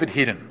doesn't keep it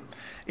hidden.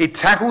 It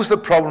tackles the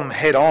problem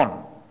head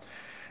on.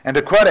 And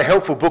to quote a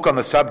helpful book on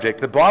the subject,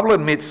 the Bible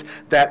admits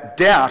that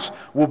doubt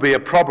will be a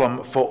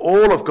problem for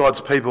all of God's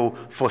people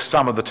for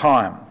some of the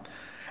time,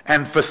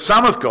 and for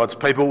some of God's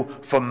people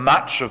for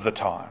much of the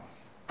time.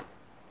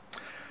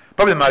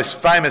 Probably the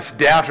most famous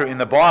doubter in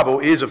the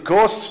Bible is, of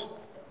course,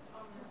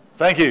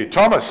 thank you,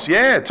 Thomas.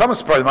 Yeah, Thomas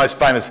is probably the most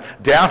famous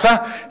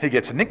doubter. He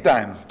gets a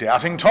nickname,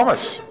 Doubting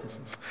Thomas.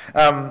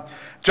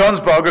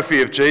 John's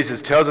biography of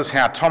Jesus tells us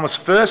how Thomas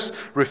first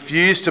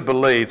refused to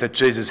believe that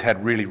Jesus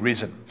had really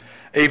risen,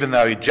 even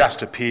though he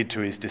just appeared to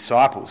his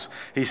disciples.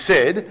 He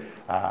said,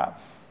 and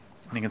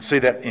you can see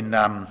that in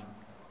I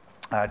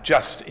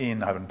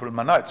haven't put it in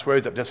my notes, where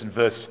is it? Just in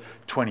verse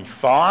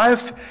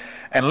 25.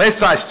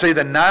 Unless I see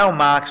the nail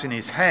marks in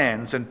his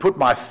hands and put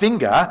my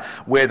finger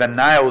where the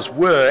nails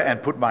were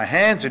and put my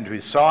hands into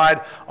his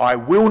side, I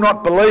will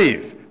not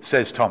believe,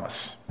 says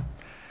Thomas.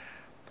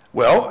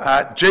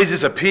 Well,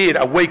 Jesus appeared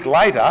a week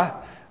later,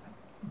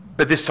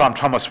 but this time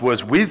Thomas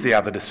was with the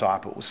other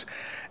disciples.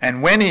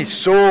 And when he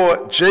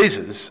saw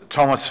Jesus,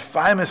 Thomas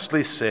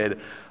famously said,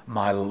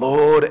 "My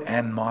Lord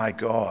and my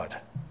God."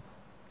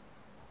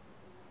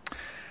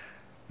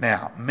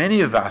 Now, many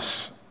of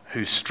us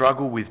who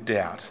struggle with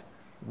doubt,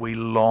 we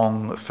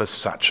long for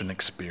such an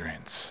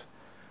experience.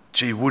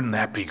 Gee, wouldn't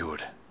that be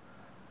good?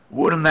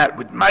 Wouldn't that?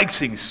 It makes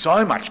things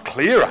so much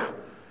clearer.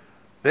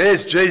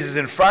 There's Jesus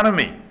in front of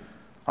me.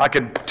 I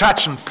can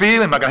touch and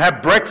feel him. I can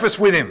have breakfast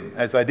with him,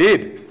 as they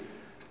did.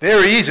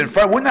 There he is in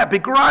front. Wouldn't that be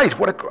great?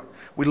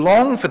 We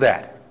long for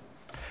that.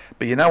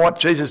 But you know what?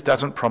 Jesus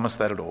doesn't promise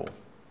that at all.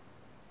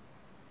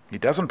 He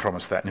doesn't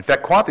promise that. And in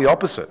fact, quite the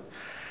opposite.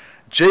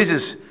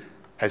 Jesus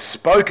has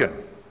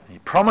spoken. He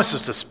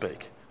promises to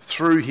speak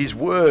through his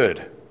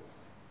word.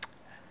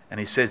 And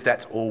he says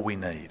that's all we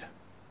need.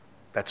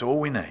 That's all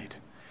we need.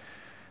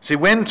 See,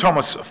 when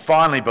Thomas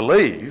finally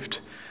believed,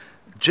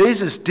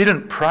 Jesus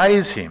didn't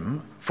praise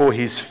him for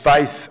his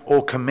faith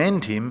or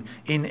commend him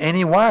in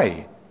any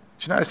way.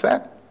 Did you notice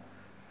that?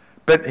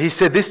 But he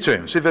said this to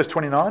him. See verse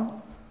 29?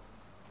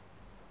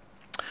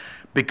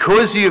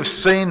 Because you have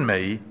seen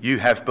me, you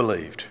have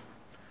believed.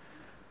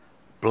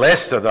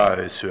 Blessed are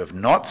those who have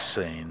not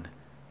seen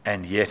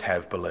and yet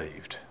have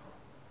believed.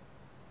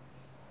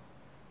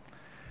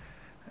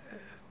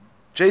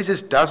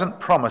 Jesus doesn't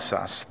promise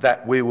us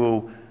that we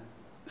will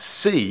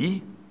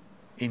see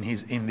in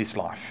this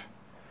life.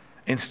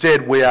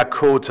 Instead, we are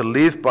called to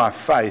live by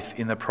faith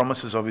in the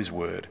promises of his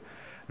word,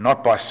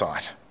 not by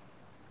sight.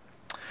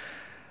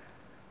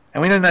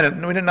 And we don't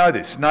know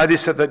this. Know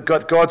this, that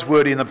God's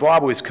word in the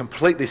Bible is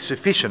completely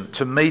sufficient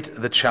to meet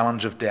the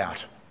challenge of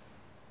doubt.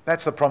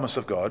 That's the promise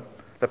of God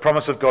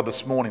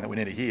this morning that we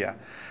need to hear.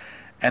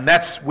 And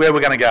that's where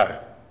we're going to go,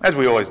 as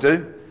we always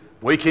do,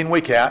 week in,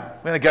 week out.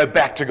 We're going to go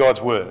back to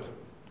God's word.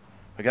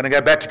 We're going to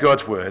go back to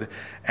God's word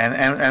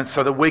and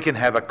so that we can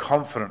have a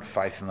confident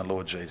faith in the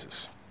Lord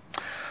Jesus.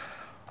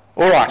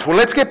 All right, well,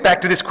 let's get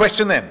back to this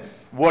question then.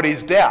 What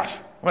is doubt?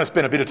 I'm going to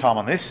spend a bit of time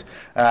on this.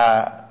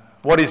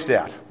 What is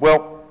doubt?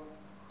 Well,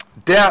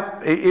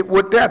 doubt,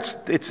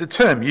 it's a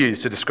term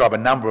used to describe a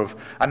number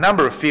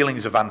of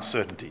feelings of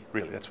uncertainty,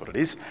 really, that's what it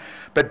is.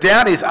 But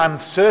doubt is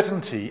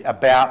uncertainty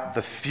about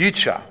the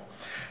future.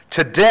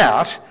 To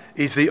doubt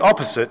is the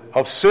opposite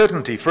of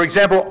certainty. For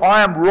example,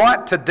 I am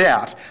right to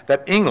doubt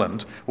that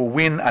England will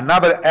win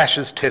another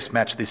Ashes Test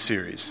match this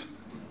series.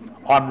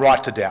 I'm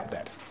right to doubt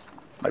that.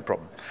 No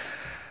problem.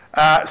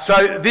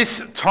 So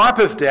this type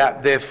of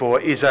doubt, therefore,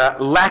 is a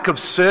lack of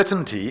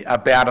certainty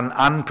about an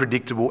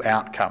unpredictable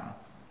outcome.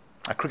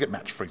 A cricket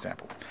match, for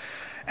example,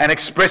 and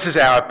expresses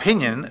our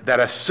opinion that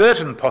a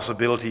certain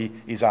possibility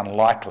is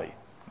unlikely.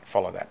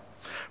 Follow that.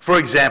 For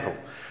example,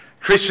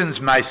 Christians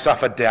may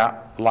suffer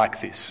doubt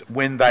like this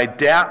when they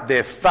doubt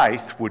their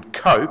faith would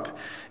cope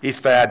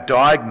if they are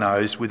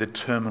diagnosed with a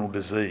terminal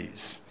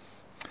disease.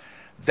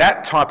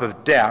 That type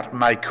of doubt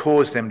may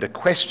cause them to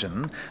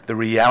question the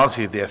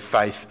reality of their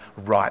faith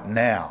right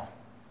now.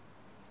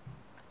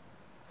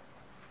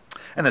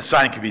 And the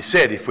same can be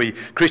said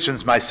if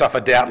Christians may suffer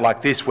doubt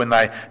like this when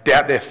they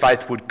doubt their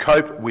faith would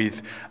cope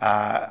with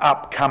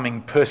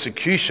upcoming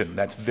persecution.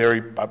 That's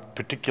very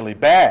particularly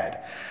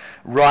bad.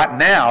 Right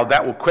now,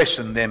 that will cause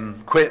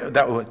them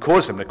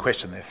to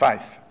question their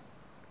faith.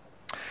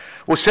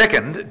 Well,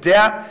 second,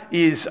 doubt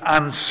is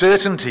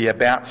uncertainty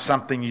about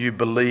something you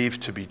believe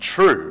to be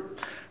true.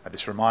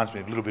 This reminds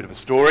me of a little bit of a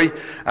story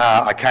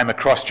I came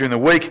across during the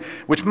week,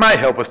 which may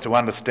help us to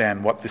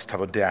understand what this type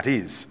of doubt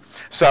is.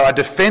 So a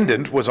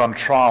defendant was on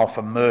trial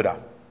for murder.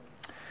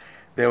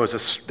 There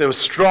was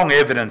strong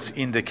evidence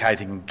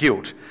indicating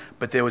guilt,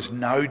 but there was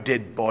no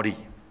dead body.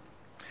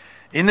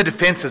 In the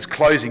defence's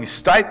closing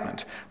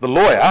statement, the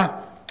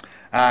lawyer,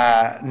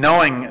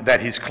 knowing that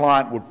his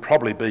client would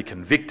probably be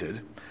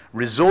convicted,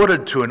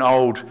 resorted to an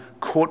old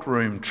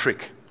courtroom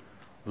trick,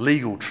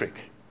 legal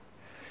trick.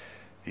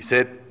 He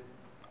said,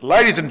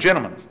 ladies and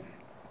gentlemen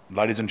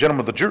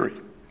of the jury,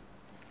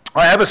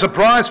 I have a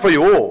surprise for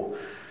you all.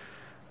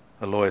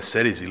 The lawyer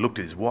said as he looked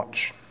at his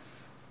watch.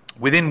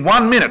 Within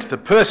 1 minute, the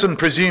person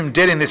presumed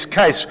dead in this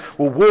case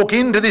will walk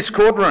into this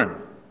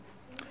courtroom.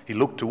 He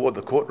looked toward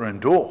the courtroom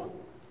door.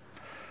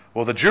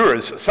 Well, the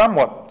jurors,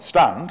 somewhat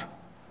stunned,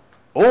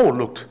 all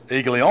looked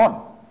eagerly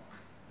on.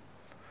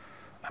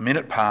 A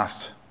minute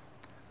passed,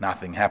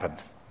 nothing happened.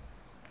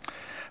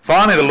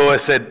 Finally, the lawyer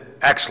said,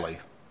 actually,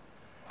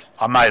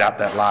 I made up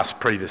that last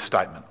previous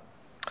statement.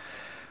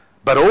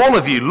 But all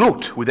of you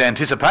looked with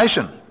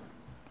anticipation.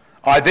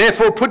 I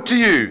therefore put to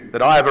you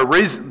that I have a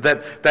reason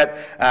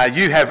that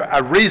you have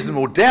a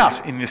reasonable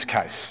doubt in this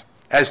case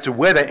as to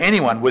whether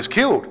anyone was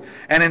killed,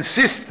 and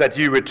insist that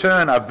you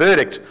return a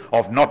verdict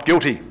of not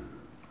guilty.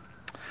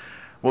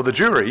 Well, the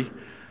jury,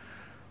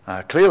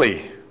 clearly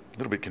a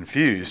little bit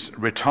confused,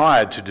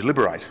 retired to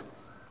deliberate.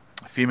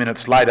 A few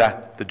minutes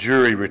later, the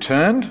jury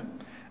returned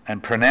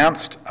and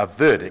pronounced a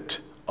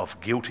verdict of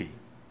guilty.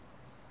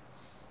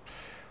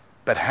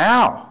 But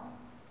how?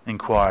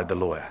 Inquired the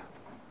lawyer.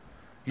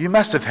 You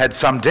must have had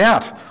some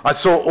doubt. I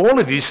saw all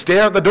of you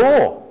stare at the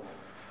door.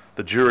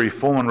 The jury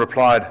foreman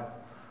replied,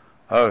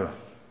 oh,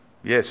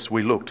 yes,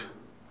 we looked,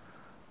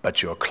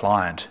 but your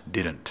client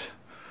didn't.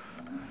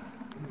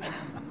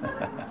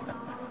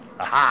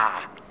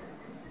 Aha!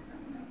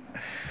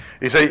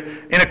 You see,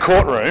 in a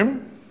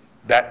courtroom,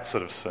 that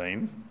sort of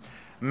scene,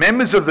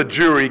 members of the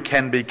jury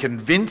can be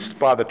convinced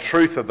by the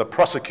truth of the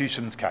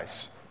prosecution's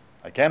case.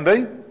 They can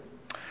be.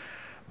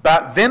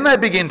 But then they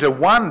begin to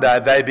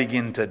wonder, they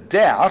begin to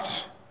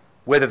doubt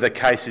whether the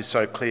case is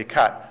so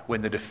clear-cut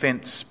when the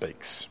defence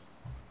speaks.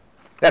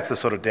 That's the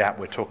sort of doubt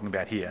we're talking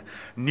about here.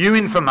 New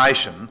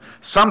information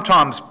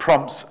sometimes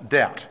prompts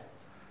doubt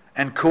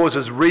and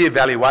causes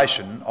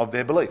re-evaluation of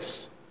their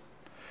beliefs.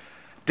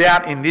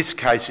 Doubt in this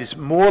case is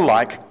more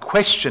like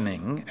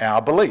questioning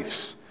our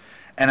beliefs,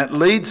 and it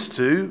leads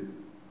to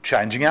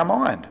changing our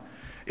mind.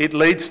 It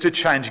leads to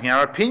changing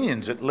our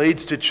opinions. It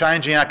leads to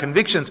changing our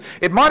convictions.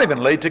 It might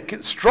even lead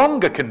to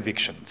stronger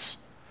convictions.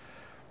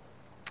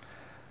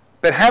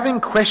 But having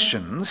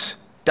questions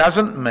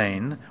doesn't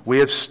mean we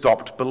have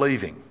stopped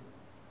believing.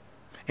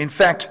 In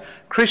fact,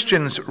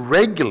 Christians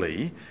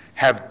regularly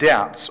have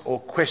doubts or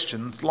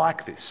questions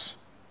like this.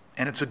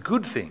 And it's a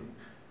good thing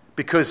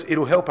because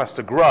it'll help us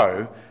to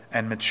grow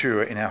and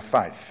mature in our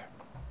faith.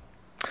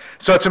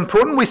 So it's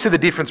important we see the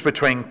difference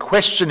between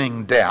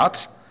questioning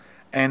doubt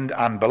and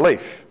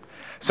unbelief.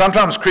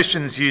 Sometimes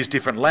Christians use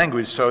different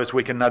language so as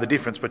we can know the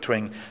difference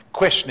between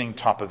questioning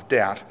type of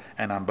doubt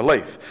and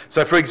unbelief.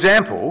 So, for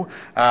example,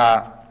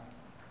 a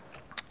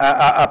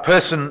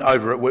person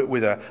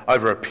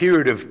over a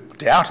period of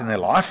doubt in their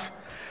life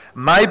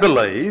may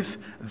believe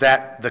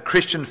that the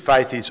Christian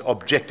faith is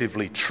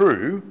objectively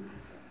true,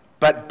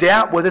 but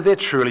doubt whether they're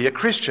truly a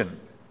Christian.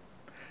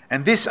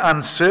 And this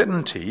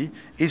uncertainty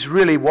is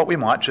really what we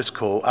might just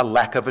call a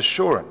lack of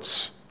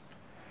assurance,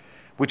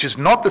 which is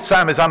not the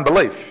same as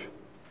unbelief.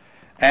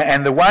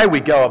 And the way we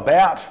go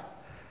about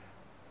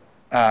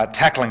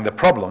tackling the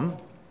problem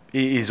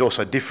is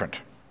also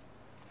different.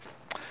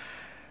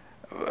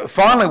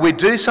 Finally, we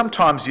do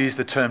sometimes use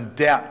the term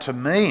doubt to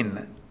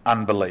mean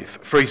unbelief.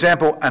 For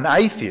example, an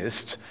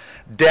atheist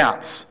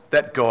doubts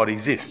that God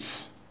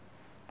exists.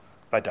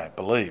 They don't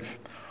believe.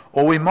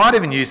 Or we might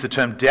even use the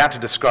term doubt to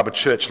describe a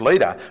church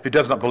leader who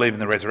does not believe in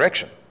the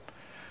resurrection.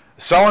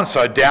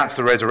 So-and-so doubts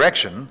the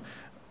resurrection.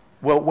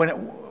 Well,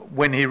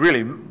 what he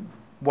really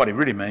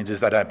means is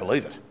they don't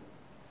believe it.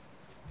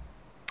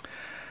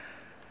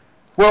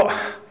 Well,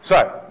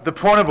 so the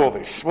point of all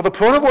this? Well, the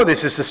point of all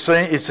this is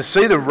to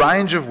see the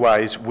range of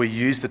ways we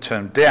use the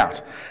term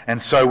doubt,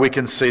 and so we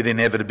can see the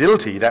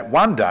inevitability that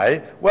one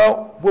day,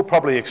 well, we'll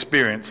probably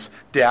experience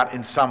doubt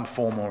in some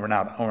form or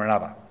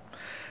another.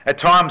 At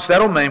times,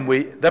 that'll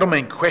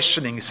mean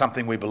questioning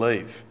something we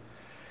believe,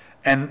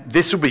 and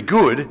this will be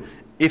good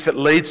if it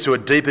leads to a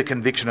deeper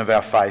conviction of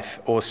our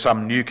faith or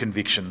some new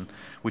conviction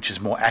which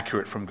is more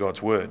accurate from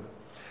God's word.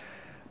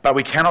 But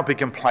we cannot be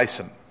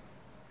complacent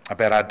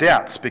about our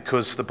doubts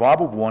because the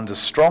Bible warns us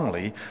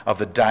strongly of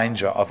the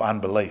danger of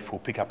unbelief. We'll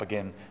pick up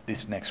again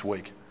this next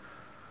week.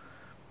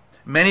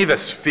 Many of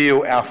us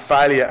feel our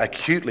failure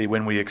acutely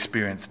when we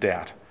experience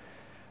doubt.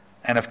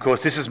 And of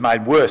course, this is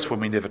made worse when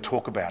we never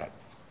talk about it.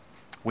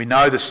 We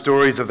know the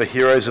stories of the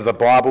heroes of the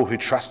Bible who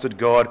trusted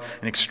God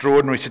in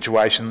extraordinary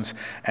situations,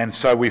 and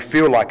so we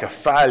feel like a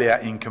failure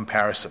in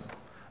comparison.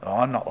 Oh,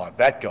 I'm not like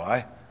that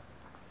guy.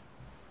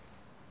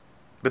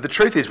 But the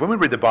truth is, when we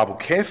read the Bible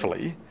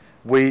carefully,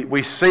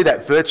 we see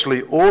that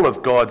virtually all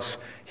of God's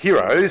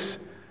heroes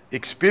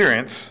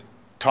experience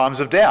times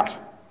of doubt.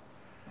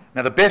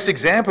 Now, the best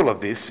example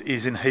of this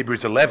is in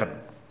Hebrews 11.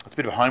 It's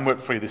a bit of homework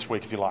for you this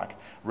week if you like.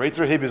 Read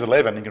through Hebrews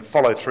 11, you can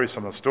follow through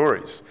some of the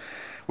stories.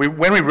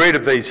 When we read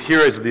of these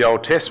heroes of the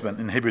Old Testament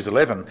in Hebrews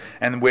 11,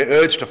 and we're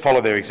urged to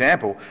follow their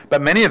example,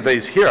 but many of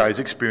these heroes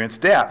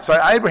experienced doubt.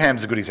 So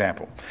Abraham's a good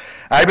example.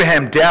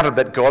 Abraham doubted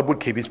that God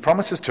would keep his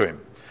promises to him.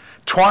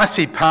 Twice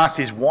he passed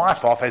his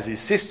wife off as his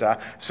sister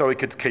so he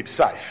could keep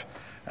safe,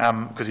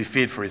 because he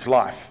feared for his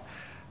life.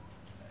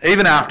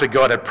 Even after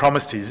God had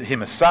promised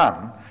him a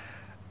son,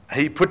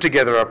 he put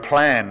together a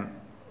plan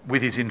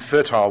with his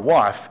infertile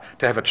wife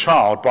to have a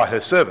child by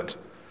her servant.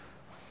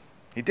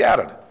 He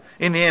doubted.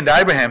 In the end,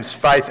 Abraham's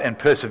faith and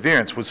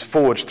perseverance was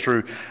forged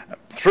through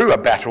a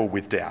battle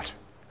with doubt.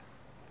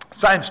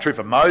 Same's true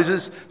for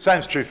Moses,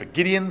 same's true for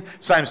Gideon,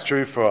 same's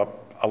true for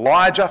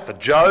Elijah, for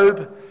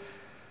Job.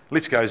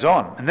 List goes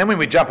on. And then when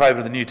we jump over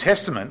to the New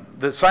Testament,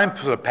 the same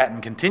sort of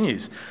pattern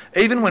continues.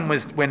 Even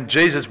when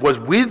Jesus was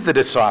with the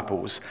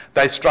disciples,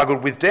 they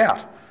struggled with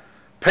doubt.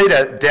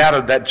 Peter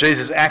doubted that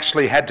Jesus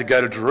actually had to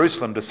go to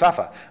Jerusalem to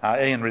suffer.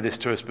 Ian read this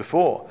to us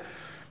before.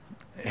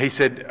 He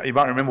said, you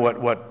might remember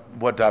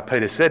what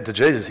Peter said to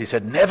Jesus. He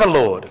said, "Never,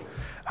 Lord.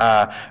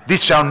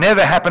 This shall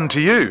never happen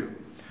to you."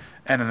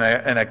 And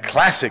in a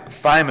classic,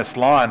 famous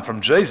line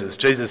from Jesus,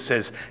 Jesus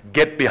says,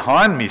 "Get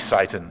behind me,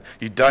 Satan.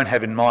 You don't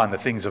have in mind the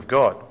things of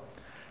God."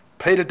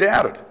 Peter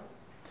doubted.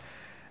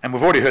 And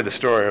we've already heard the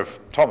story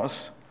of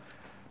Thomas.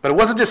 But it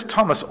wasn't just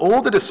Thomas.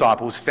 All the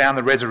disciples found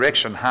the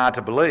resurrection hard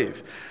to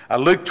believe.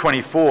 Luke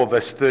 24,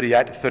 verse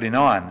 38 to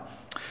 39.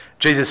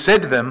 Jesus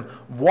said to them,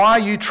 "Why are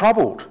you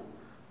troubled?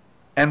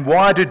 And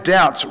why do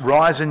doubts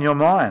rise in your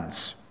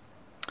minds?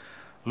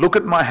 Look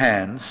at my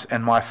hands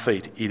and my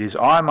feet. It is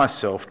I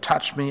myself.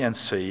 Touch me and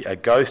see. A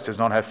ghost does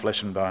not have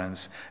flesh and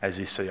bones, as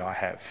you see I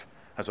have."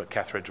 That's what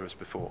Kath read to us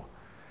before.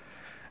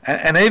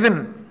 And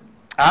even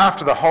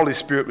after the Holy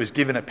Spirit was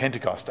given at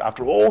Pentecost,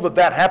 after all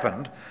that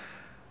happened,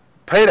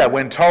 Peter,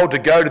 when told to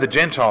go to the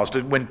Gentiles,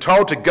 when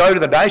told to go to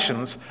the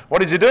nations,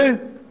 what does he do?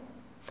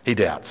 He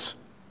doubts.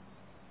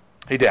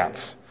 He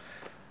doubts.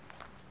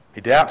 He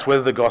doubts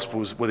whether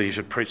he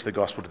should preach the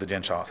gospel to the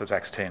Gentiles. That's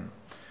Acts 10.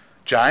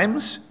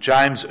 James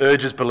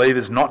urges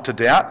believers not to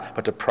doubt,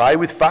 but to pray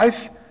with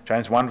faith.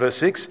 James 1 verse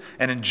 6.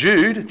 And in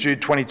Jude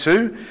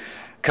 22,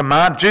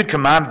 Jude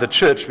commanded the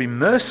church to be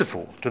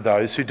merciful to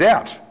those who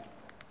doubt.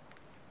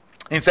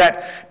 In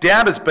fact,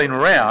 doubt has been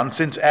around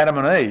since Adam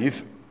and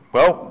Eve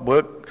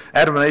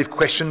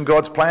questioned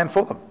God's plan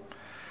for them.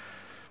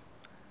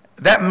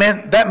 That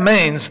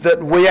means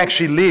that we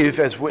actually live,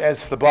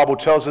 as the Bible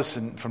tells us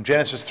from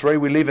Genesis 3,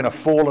 we live in a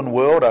fallen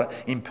world, an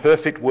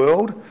imperfect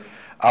world,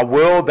 a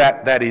world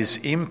that is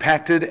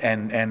impacted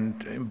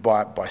and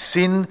by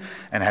sin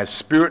and has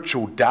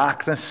spiritual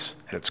darkness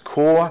at its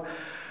core.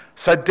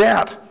 So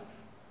doubt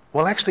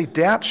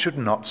should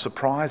not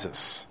surprise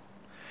us.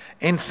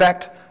 In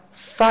fact,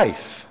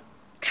 faith,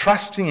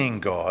 trusting in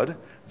God,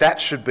 that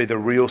should be the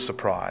real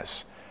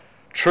surprise.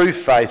 True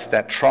faith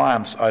that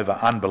triumphs over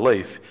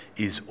unbelief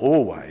is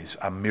always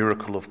a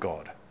miracle of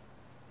God.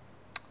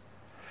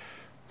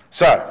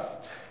 So,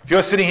 if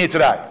you're sitting here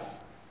today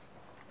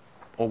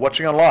or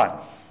watching online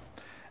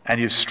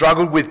and you've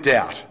struggled with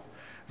doubt,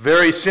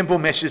 very simple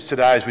message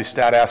today as we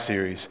start our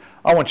series.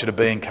 I want you to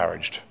be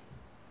encouraged.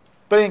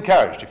 Be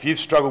encouraged if you've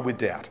struggled with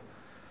doubt.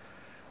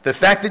 The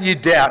fact that you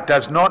doubt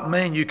does not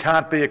mean you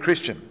can't be a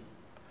Christian.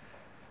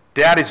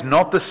 Doubt is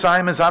not the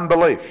same as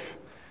unbelief.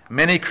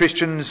 Many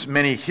Christians,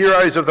 many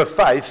heroes of the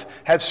faith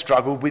have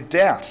struggled with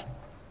doubt.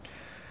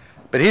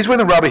 But here's where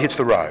the rubber hits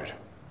the road.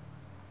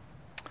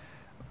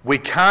 We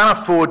can't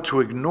afford to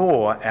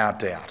ignore our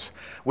doubt.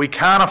 We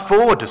can't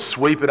afford to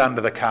sweep it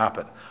under the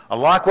carpet. I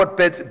like what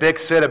Beck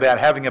said about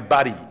having a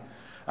buddy,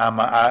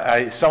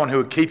 someone who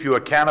would keep you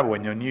accountable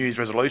in your New Year's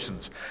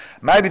resolutions.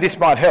 Maybe this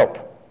might help.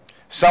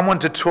 Someone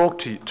to talk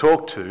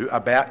to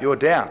about your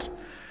doubt.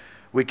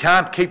 We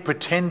can't keep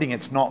pretending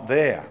it's not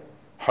there,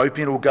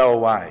 hoping it'll go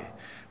away.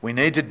 We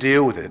need to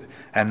deal with it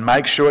and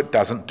make sure it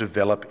doesn't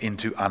develop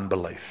into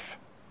unbelief.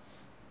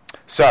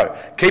 So,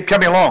 keep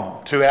coming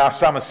along to our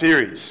summer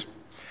series.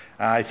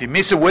 If you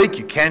miss a week,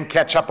 you can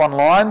catch up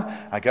online.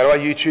 Go to our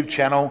YouTube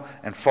channel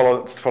and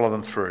follow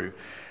them through.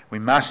 We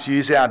must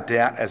use our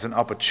doubt as an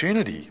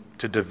opportunity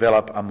to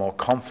develop a more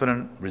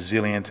confident,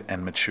 resilient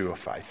and mature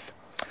faith.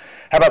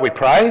 How about we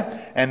pray,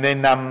 and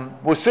then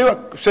we'll see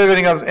if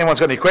anyone's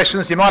got any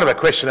questions. You might have a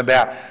question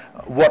about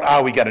what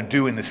are we going to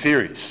do in the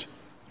series.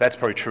 That's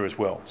probably true as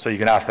well, so you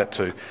can ask that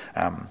too.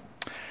 All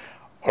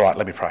right,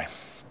 let me pray.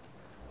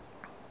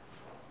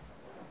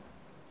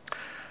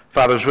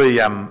 Father,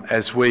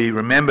 as we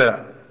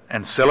remember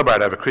and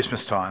celebrate over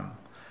Christmas time,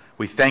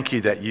 we thank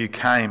you that you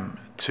came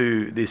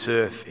to this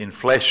earth in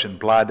flesh and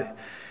blood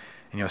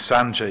in your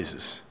Son,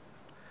 Jesus,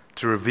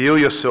 to reveal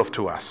yourself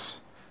to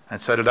us.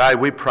 And so today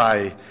we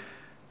pray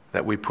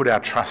that we put our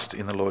trust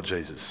in the Lord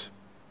Jesus.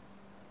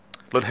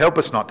 Lord, help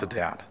us not to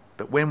doubt,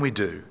 but when we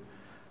do,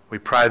 we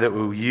pray that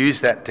we'll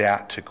use that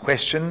doubt to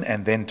question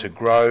and then to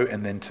grow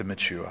and then to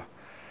mature.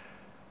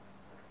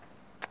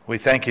 We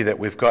thank you that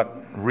we've got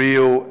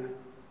real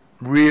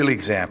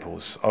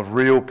examples of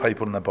real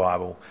people in the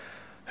Bible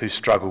who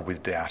struggled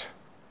with doubt.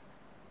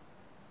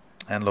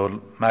 And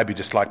Lord, maybe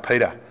just like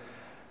Peter,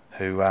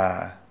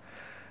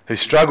 who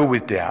struggled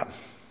with doubt,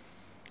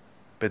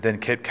 but then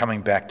kept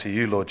coming back to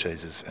you, Lord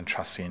Jesus, and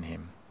trusting in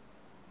him.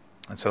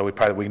 And so we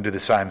pray that we can do the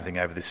same thing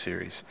over this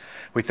series.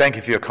 We thank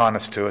you for your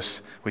kindness to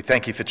us. We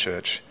thank you for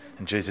church.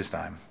 In Jesus'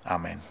 name,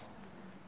 amen.